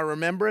things to our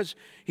remembrance.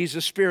 He's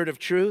the Spirit of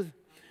truth.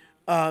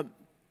 And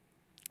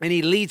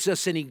He leads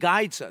us and He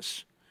guides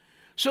us.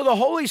 So the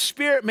Holy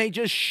Spirit may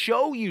just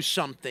show you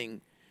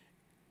something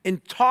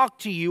and talk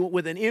to you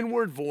with an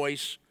inward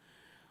voice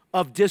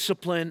of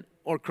discipline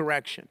or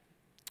correction.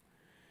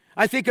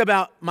 I think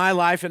about my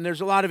life, and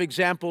there's a lot of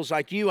examples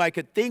like you I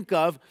could think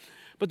of,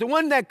 but the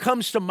one that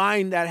comes to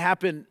mind that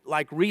happened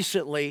like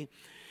recently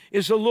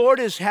is the Lord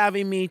is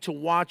having me to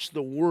watch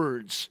the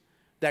words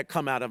that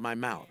come out of my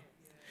mouth.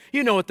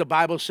 You know what the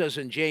Bible says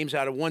in James,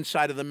 out of one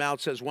side of the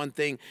mouth says one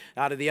thing,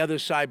 out of the other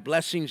side,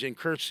 blessings and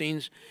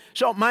cursings.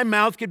 So my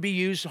mouth could be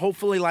used,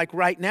 hopefully like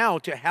right now,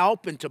 to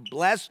help and to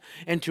bless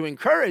and to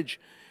encourage.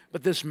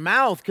 But this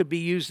mouth could be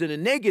used in a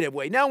negative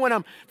way. Now, when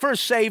I'm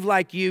first saved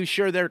like you,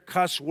 sure, they're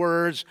cuss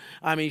words.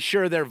 I mean,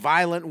 sure, they're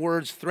violent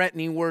words,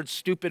 threatening words,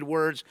 stupid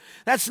words.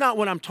 That's not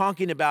what I'm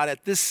talking about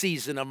at this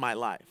season of my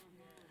life.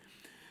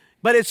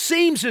 But it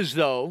seems as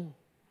though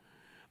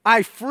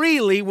I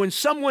freely, when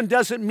someone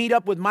doesn't meet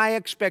up with my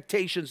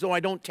expectations, though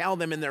I don't tell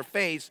them in their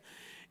face,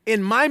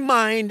 in my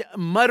mind,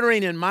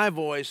 muttering in my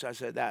voice, I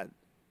said that,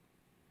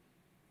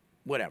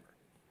 whatever.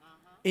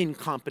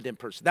 Incompetent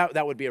person.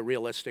 That would be a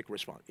realistic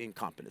response.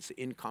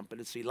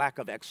 Incompetency, lack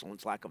of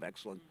excellence.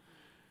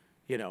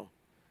 You know,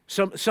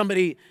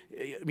 somebody,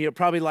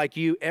 probably like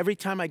you, every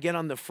time I get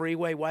on the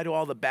freeway, why do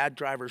all the bad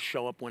drivers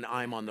show up when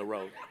I'm on the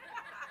road?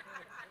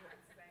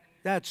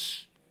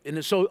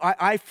 And so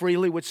I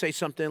freely would say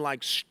something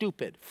like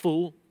stupid,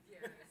 fool.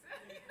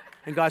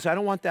 And God said, I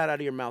don't want that out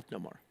of your mouth no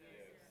more.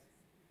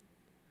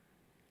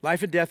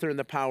 Life and death are in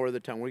the power of the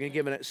tongue. We're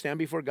going to stand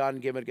before God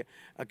and give an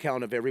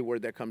account of every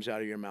word that comes out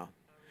of your mouth.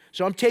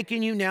 So I'm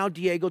taking you now,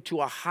 Diego,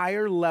 to a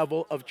higher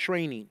level of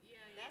training.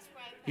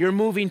 You're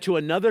moving to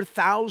another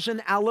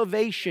 1,000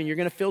 elevation. You're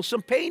going to feel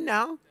some pain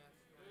now.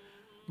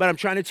 But I'm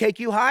trying to take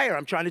you higher.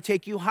 I'm trying to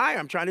take you higher.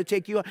 I'm trying to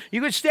take you.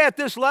 You could stay at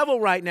this level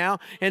right now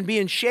and be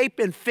in shape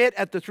and fit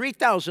at the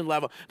 3,000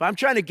 level. But I'm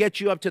trying to get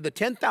you up to the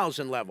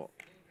 10,000 level.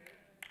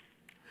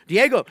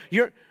 Diego,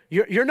 you're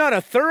not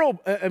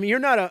a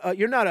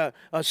you're not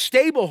a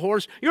stable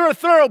horse. You're a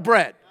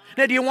thoroughbred.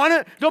 Now, do you want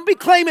to? Don't be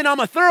claiming I'm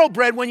a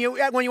thoroughbred when you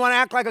want to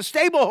act like a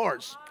stable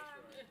horse.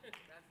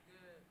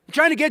 I'm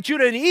trying to get you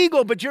to an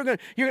eagle, but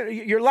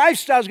your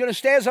lifestyle is going to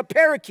stay as a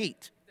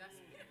parakeet.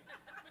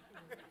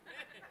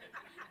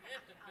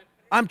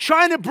 I'm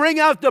trying to bring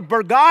out the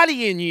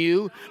Bugatti in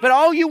you, but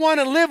all you want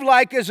to live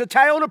like is a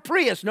Toyota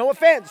Prius. No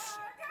offense.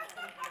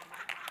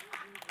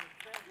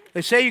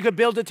 They say you could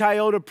build a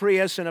Toyota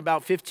Prius in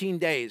about 15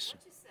 days.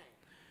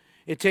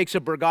 It takes a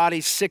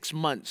Bugatti 6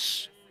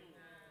 months.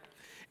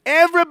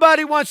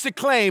 Everybody wants to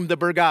claim the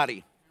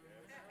Bugatti.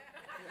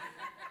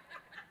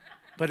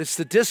 But it's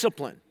the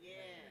discipline.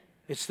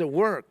 It's the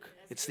work.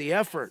 It's the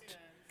effort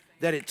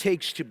that it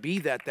takes to be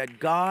that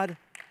God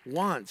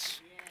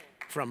wants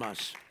from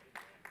us.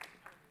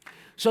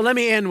 So let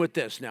me end with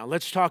this now.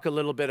 Let's talk a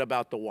little bit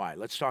about the why.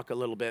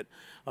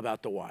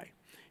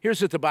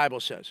 Here's what the Bible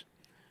says.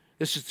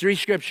 This is 3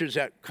 scriptures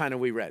that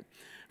we read.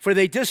 For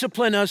they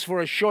discipline us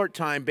for a short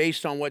time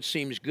based on what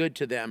seems good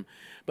to them,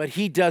 but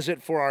He does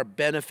it for our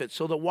benefit.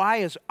 So the why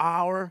is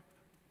our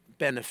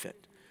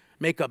benefit.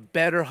 Make a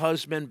better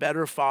husband,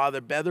 better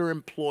father, better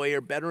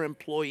employer, better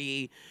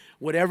employee,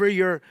 whatever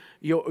your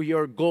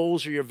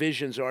goals or your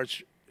visions are,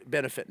 it's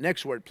benefit.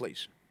 Next word,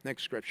 please.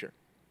 Next scripture.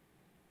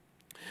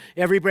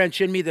 Every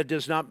branch in me that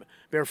does not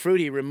bear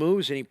fruit, He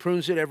removes, and He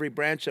prunes it, every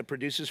branch that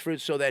produces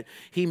fruit, so that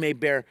He may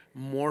bear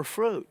more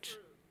fruit.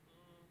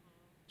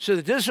 So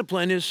the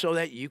discipline is so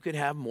that you could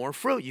have more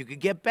fruit. You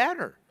could get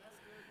better.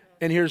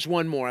 And here's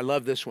one more. I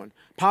love this one.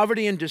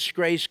 Poverty and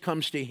disgrace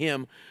comes to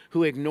him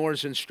who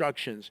ignores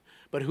instructions,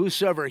 but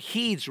whosoever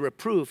heeds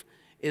reproof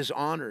is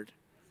honored.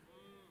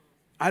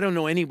 I don't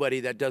know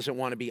anybody that doesn't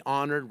want to be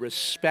honored,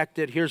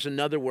 respected. Here's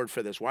another word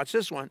for this. Watch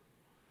this one.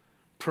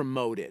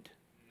 Promoted.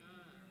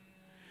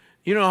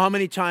 You know how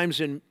many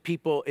times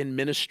people in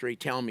ministry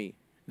tell me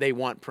they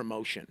want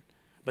promotion,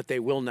 but they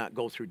will not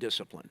go through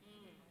discipline.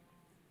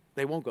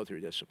 They won't go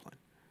through discipline.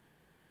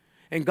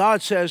 And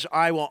God says,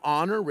 I will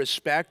honor,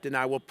 respect, and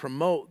I will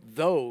promote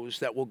those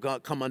that will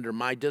come under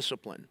my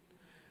discipline.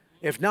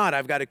 If not,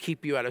 I've got to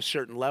keep you at a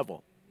certain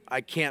level.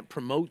 I can't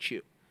promote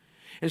you.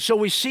 And so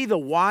we see the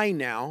why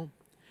now.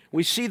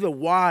 We see the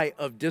why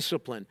of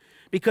discipline.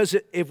 Because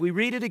if we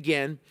read it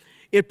again,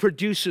 it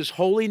produces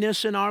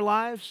holiness in our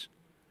lives.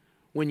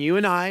 When you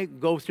and I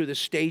go through the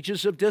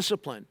stages of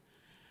discipline,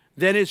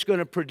 then it's going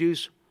to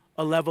produce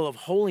a level of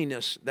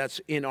holiness that's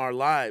in our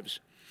lives.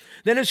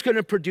 Then it's going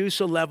to produce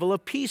a level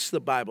of peace, the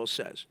Bible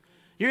says.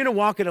 You're going to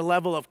walk at a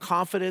level of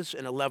confidence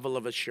and a level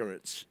of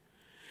assurance.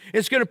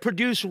 It's going to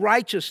produce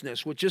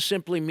righteousness, which just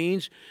simply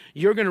means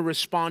you're going to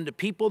respond to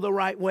people the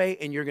right way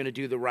and you're going to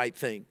do the right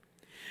thing.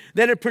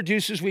 Then it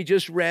produces, we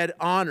just read,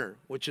 honor,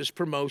 which is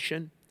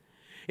promotion.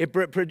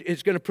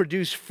 It's going to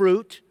produce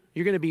fruit.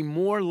 You're going to be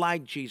more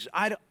like Jesus.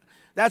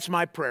 That's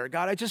my prayer.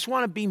 God, I just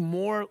want to be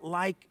more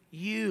like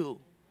you.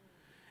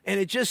 And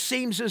it just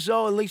seems as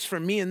though, at least for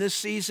me in this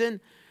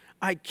season,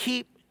 I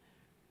keep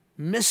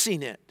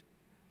missing it.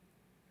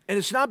 And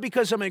it's not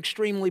because I'm an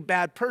extremely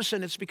bad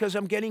person. It's because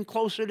I'm getting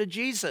closer to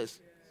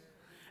Jesus.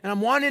 And I'm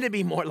wanting to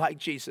be more like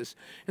Jesus.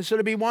 And so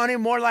to be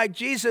wanting more like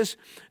Jesus,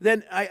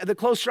 then the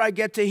closer I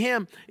get to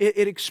him,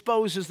 it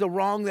exposes the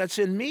wrong that's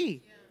in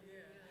me.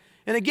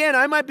 And again,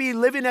 I might be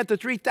living at the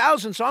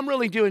 3,000, so I'm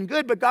really doing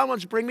good, but God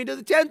wants to bring me to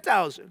the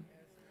 10,000.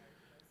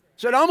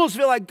 So I almost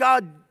feel like,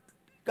 God,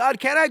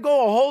 can I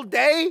go a whole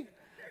day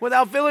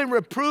without feeling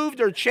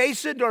reproved or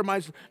chastened or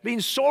being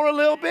sore a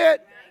little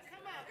bit?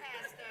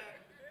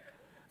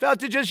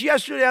 Felt it just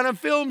yesterday on a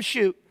film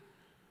shoot.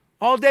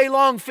 All day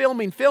long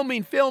filming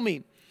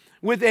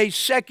with a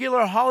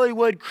secular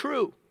Hollywood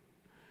crew.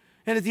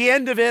 And at the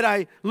end of it,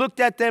 I looked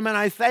at them and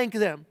I thanked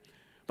them.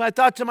 But I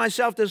thought to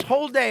myself, this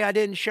whole day I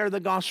didn't share the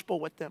gospel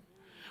with them.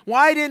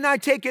 Why didn't I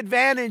take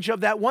advantage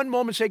of that one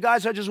moment and say,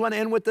 guys, I just want to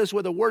end with this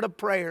with a word of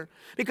prayer?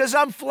 Because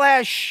I'm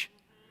flesh.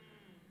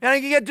 And I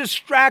can get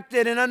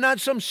distracted, and I'm not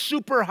some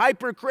super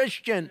hyper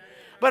Christian.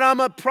 But I'm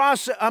a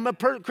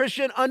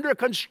Christian under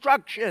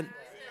construction.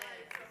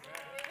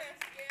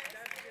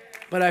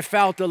 But I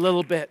felt a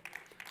little bit.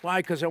 Why?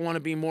 Because I want to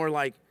be more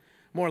like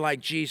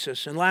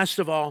Jesus. And last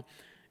of all,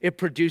 it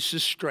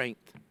produces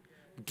strength.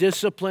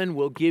 Discipline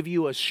will give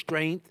you a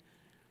strength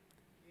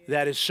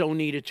that is so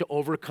needed to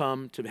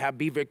overcome, to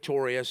be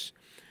victorious,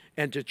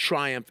 and to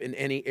triumph in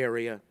any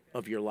area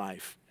of your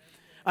life.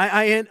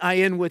 I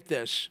end with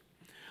this.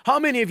 How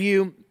many of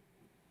you,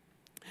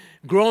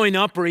 growing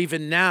up or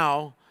even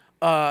now,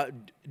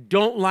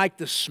 don't like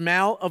the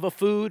smell of a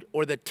food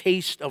or the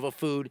taste of a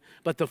food,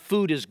 but the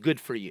food is good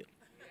for you?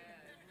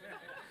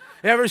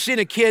 Ever seen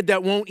a kid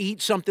that won't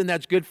eat something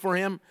that's good for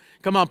him?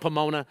 Come on,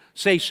 Pomona,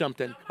 say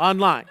something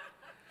online.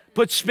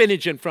 Put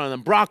spinach in front of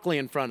them, broccoli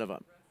in front of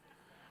them,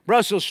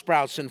 Brussels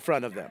sprouts in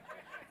front of them,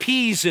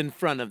 peas in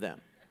front of them,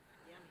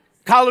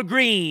 collard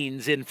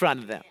greens in front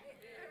of them.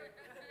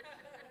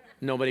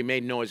 Nobody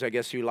made noise. I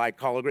guess you like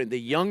collard greens. The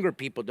younger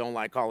people don't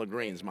like collard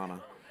greens,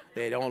 Mama.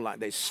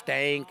 They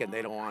stink and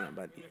they don't want them.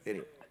 But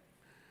anyway.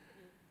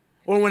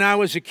 Or when I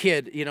was a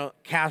kid, you know,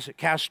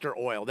 castor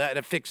oil,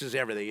 that fixes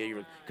everything.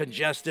 You're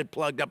congested,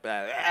 plugged up.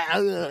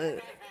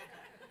 And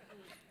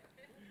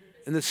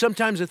then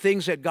sometimes the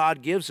things that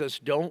God gives us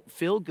don't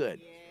feel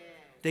good.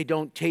 They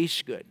don't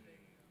taste good.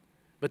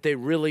 But they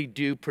really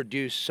do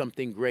produce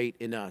something great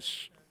in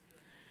us.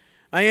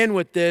 I end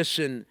with this,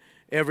 and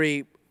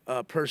every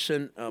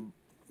person,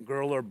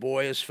 girl or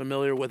boy, is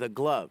familiar with a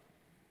glove.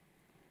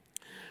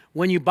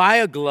 When you buy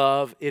a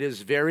glove, it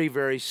is very,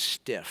 very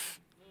stiff.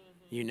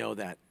 You know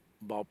that,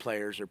 ball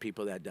players or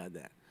people that did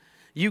that.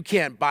 You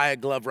can't buy a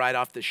glove right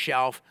off the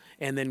shelf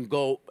and then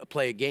go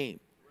play a game.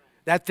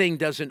 That thing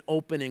doesn't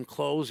open and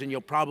close, and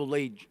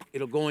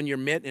it'll go in your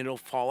mitt and it'll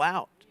fall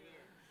out.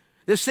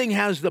 This thing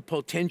has the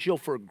potential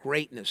for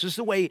greatness. This is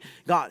the way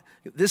God,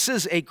 this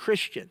is a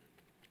Christian.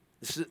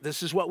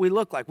 This is what we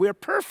look like. We're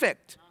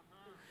perfect.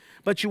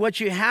 But what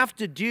you have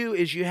to do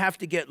is you have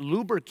to get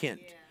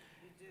lubricant.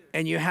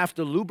 And you have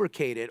to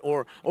lubricate it.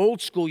 Or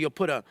old school, you'll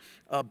put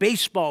a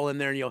baseball in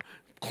there and you'll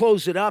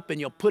close it up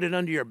and you'll put it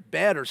under your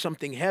bed or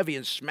something heavy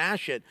and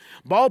smash it.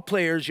 Ball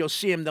players, you'll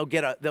see them, they'll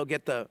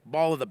get the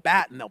ball of the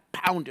bat and they'll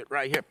pound it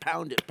right here.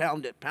 Pound it,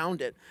 pound it,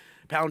 pound it,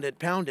 pound it,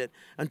 pound it,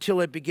 until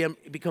it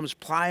becomes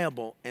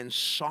pliable and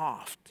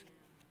soft.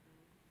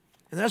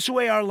 And that's the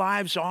way our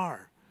lives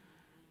are.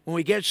 When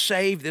we get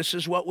saved, this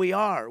is what we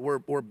are.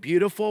 We're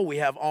beautiful. We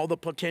have all the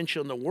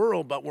potential in the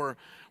world, but we're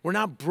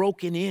not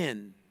broken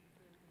in.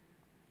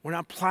 We're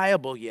not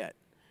pliable yet.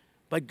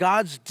 But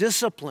God's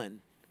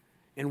discipline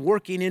And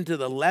working into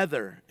the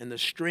leather and the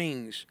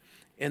strings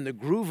and the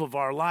groove of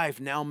our life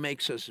now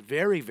makes us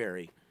very,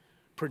 very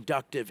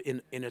productive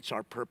in it's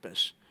our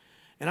purpose.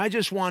 And I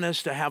just want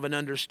us to have an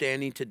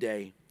understanding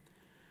today.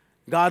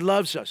 God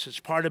loves us. It's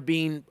part of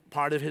being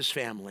part of his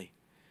family.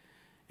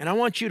 And I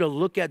want you to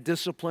look at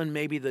discipline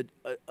maybe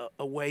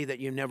a way that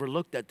you never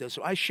looked at this.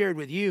 So I shared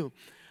with you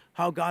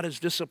how God is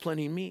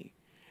disciplining me.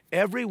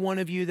 Every one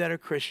of you that are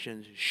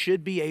Christians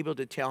should be able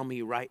to tell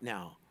me right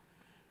now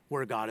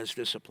where God is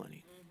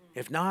disciplining.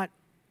 If not,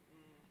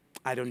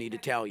 I don't need to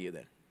tell you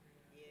then.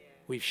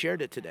 We've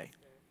shared it today.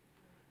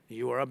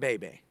 You are a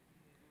baby.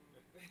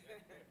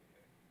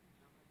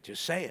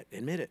 Just say it.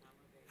 Admit it.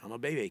 I'm a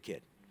baby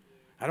kid.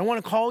 I don't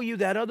want to call you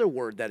that other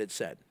word that it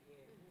said.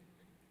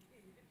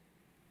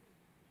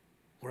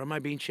 Where am I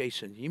being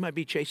chastened? You might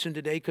be chastened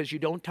today because you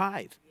don't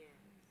tithe.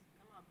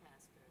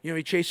 You might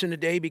be chastened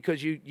today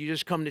because you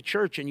just come to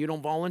church and you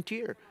don't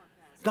volunteer.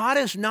 God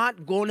is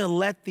not going to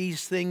let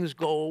these things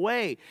go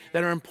away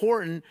that are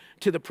important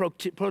to the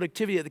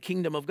productivity of the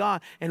kingdom of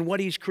God and what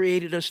he's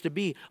created us to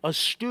be. A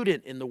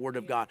student in the Word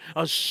of God,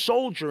 a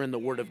soldier in the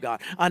Word of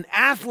God, an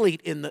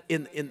athlete in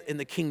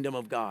the kingdom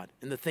of God,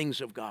 in the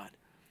things of God.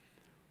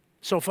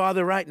 So,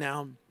 Father, right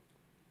now,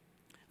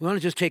 we want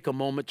to just take a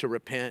moment to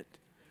repent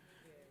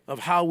of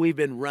how we've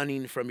been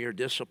running from your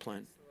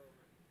discipline.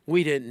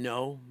 We didn't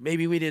know.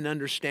 Maybe we didn't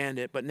understand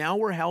it, but now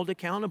we're held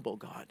accountable,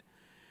 God.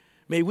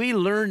 May we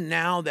learn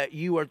now that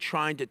you are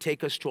trying to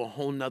take us to a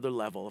whole nother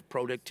level of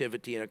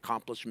productivity and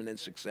accomplishment and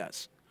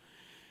success.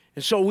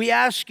 And so we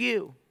ask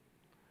you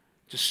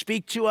to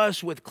speak to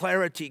us with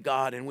clarity,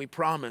 God, and we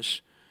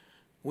promise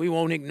we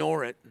won't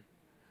ignore it.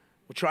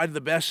 We'll try to the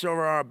best of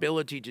our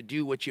ability to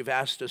do what you've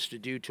asked us to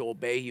do, to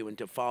obey you and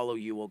to follow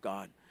you, oh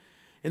God.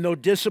 And though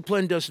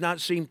discipline does not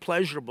seem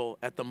pleasurable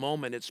at the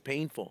moment, it's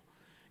painful.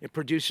 It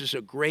produces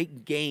a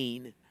great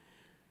gain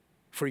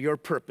for your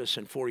purpose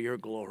and for your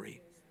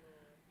glory.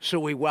 So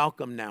we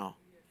welcome now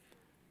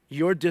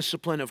your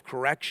discipline of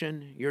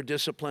correction, your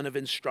discipline of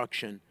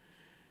instruction,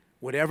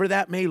 whatever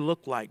that may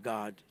look like,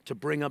 God, to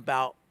bring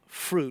about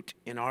fruit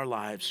in our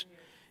lives.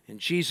 In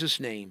Jesus'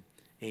 name,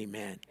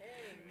 amen.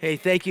 Hey,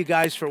 thank you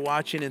guys for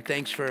watching and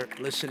thanks for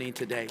listening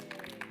today.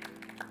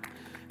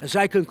 As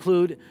I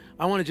conclude,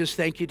 I want to just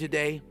thank you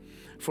today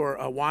for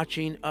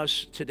watching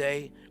us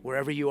today,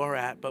 wherever you are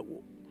at. But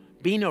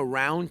being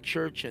around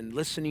church and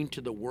listening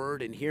to the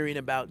word and hearing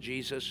about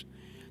Jesus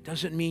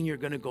doesn't mean you're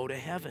going to go to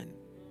heaven.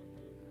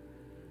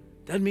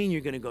 Doesn't mean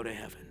you're going to go to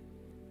heaven.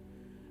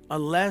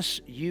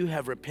 Unless you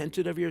have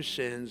repented of your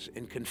sins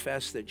and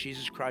confessed that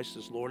Jesus Christ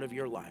is Lord of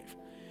your life.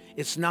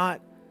 It's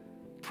not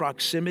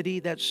proximity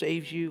that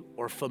saves you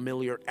or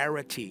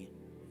familiarity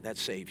that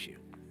saves you.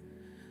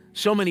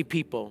 So many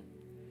people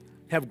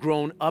have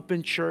grown up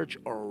in church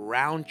or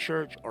around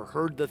church or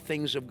heard the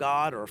things of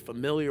God or are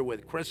familiar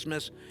with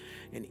Christmas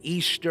and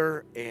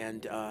Easter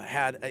and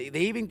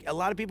a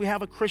lot of people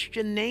have a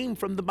Christian name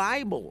from the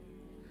Bible.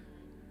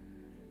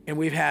 And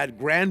we've had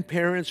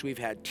grandparents, we've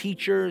had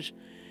teachers,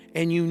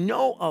 and you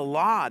know a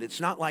lot. It's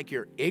not like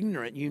you're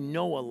ignorant, you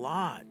know a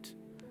lot.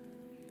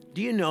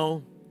 Do you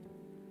know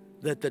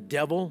that the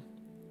devil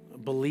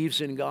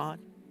believes in God?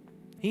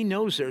 He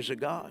knows there's a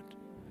God,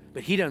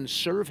 but he doesn't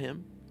serve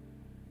him.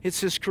 It's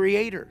his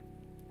creator.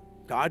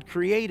 God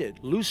created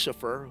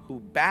Lucifer,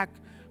 who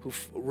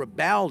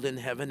rebelled in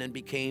heaven and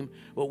became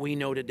what we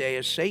know today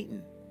as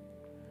Satan.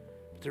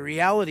 But the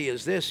reality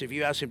is this: if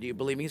you ask him, do you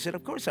believe me? He said,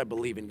 of course I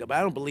believe in God, but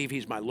I don't believe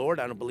he's my Lord,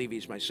 I don't believe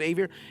he's my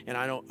Savior, and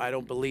I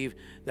don't believe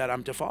that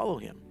I'm to follow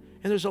him.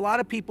 And there's a lot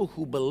of people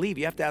who believe.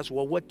 You have to ask,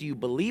 well, what do you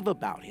believe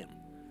about him?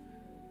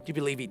 Do you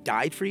believe he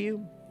died for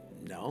you?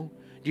 No.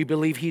 Do you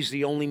believe he's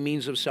the only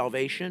means of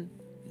salvation?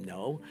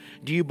 No.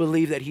 Do you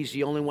believe that he's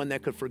the only one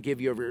that could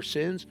forgive you of your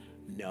sins?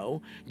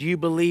 No. Do you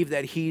believe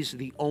that he's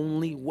the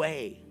only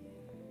way?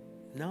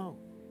 No.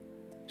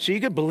 So you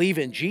could believe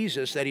in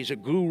Jesus, that he's a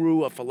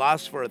guru, a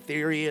philosopher, a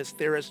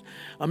theorist,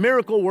 a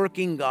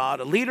miracle-working God,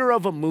 a leader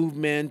of a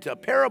movement, a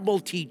parable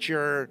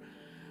teacher,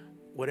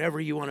 whatever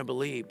you want to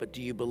believe. But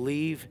do you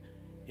believe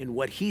in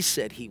what he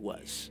said he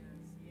was?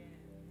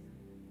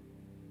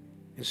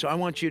 And so I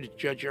want you to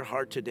judge your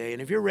heart today.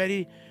 And if you're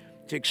ready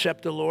to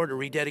accept the Lord or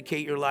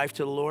rededicate your life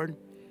to the Lord,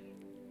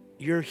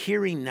 you're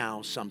hearing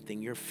now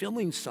something. You're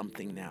feeling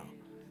something now.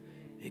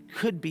 It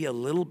could be a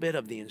little bit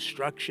of the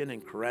instruction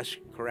and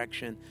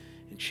correction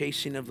and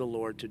chasing of the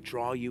Lord to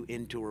draw you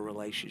into a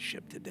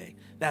relationship today.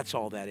 That's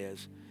all that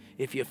is.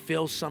 If you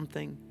feel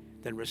something,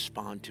 then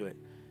respond to it,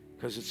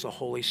 because it's the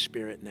Holy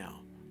Spirit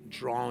now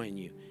drawing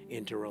you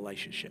into a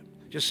relationship.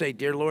 Just say,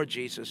 dear Lord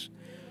Jesus,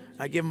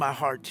 I give my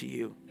heart to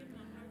you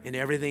in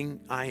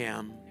everything I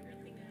am.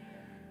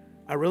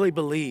 I really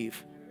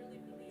believe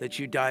that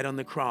you died on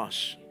the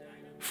cross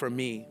for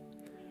me,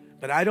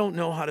 but I don't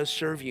know how to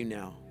serve you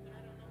now.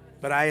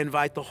 But I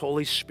invite the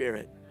Holy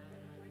Spirit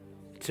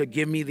to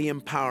give me the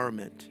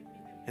empowerment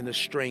and the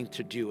strength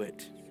to do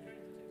it.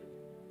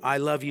 I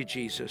love you,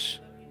 Jesus.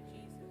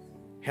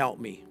 Help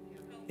me.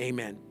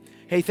 Amen.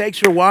 Hey, thanks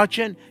for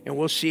watching, and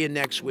we'll see you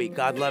next week.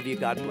 God love you.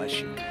 God bless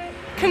you.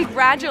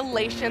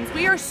 Congratulations.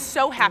 We are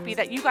so happy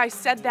that you guys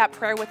said that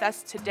prayer with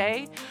us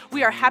today.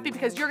 We are happy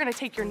because you're going to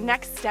take your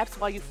next steps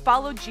while you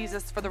follow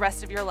Jesus for the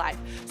rest of your life.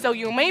 So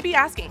you may be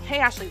asking, hey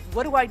Ashley,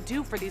 what do I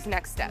do for these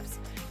next steps?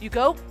 You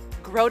go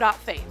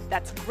grow.faith.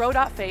 That's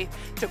grow.faith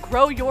to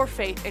grow your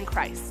faith in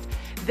Christ.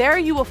 There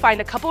you will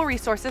find a couple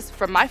resources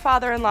from my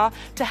father-in-law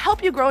to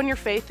help you grow in your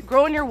faith,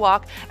 grow in your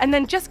walk, and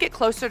then just get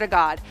closer to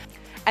God.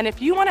 And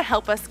if you want to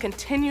help us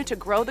continue to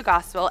grow the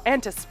gospel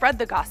and to spread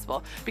the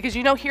gospel, because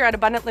you know here at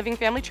Abundant Living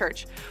Family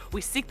Church,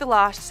 we seek the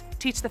lost,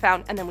 teach the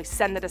found, and then we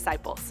send the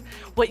disciples.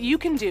 What you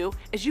can do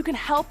is you can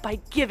help by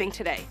giving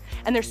today.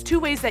 And there's two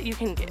ways that you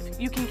can give.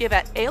 You can give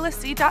at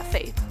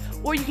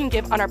alfc.faith, or you can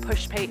give on our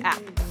PushPay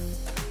app.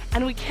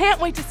 And we can't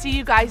wait to see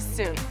you guys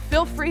soon.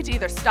 Feel free to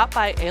either stop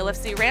by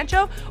ALFC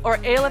Rancho or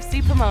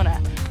ALFC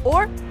Pomona,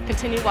 or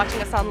continue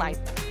watching us online.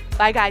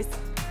 Bye guys.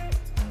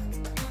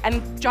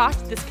 And Josh,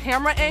 this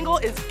camera angle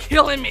is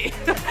killing me.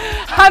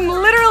 I'm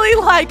literally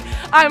like,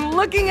 I'm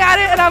looking at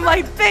it and I'm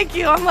like, thank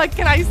you. I'm like,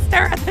 can I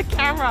stare at the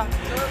camera?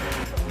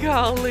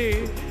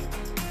 Golly.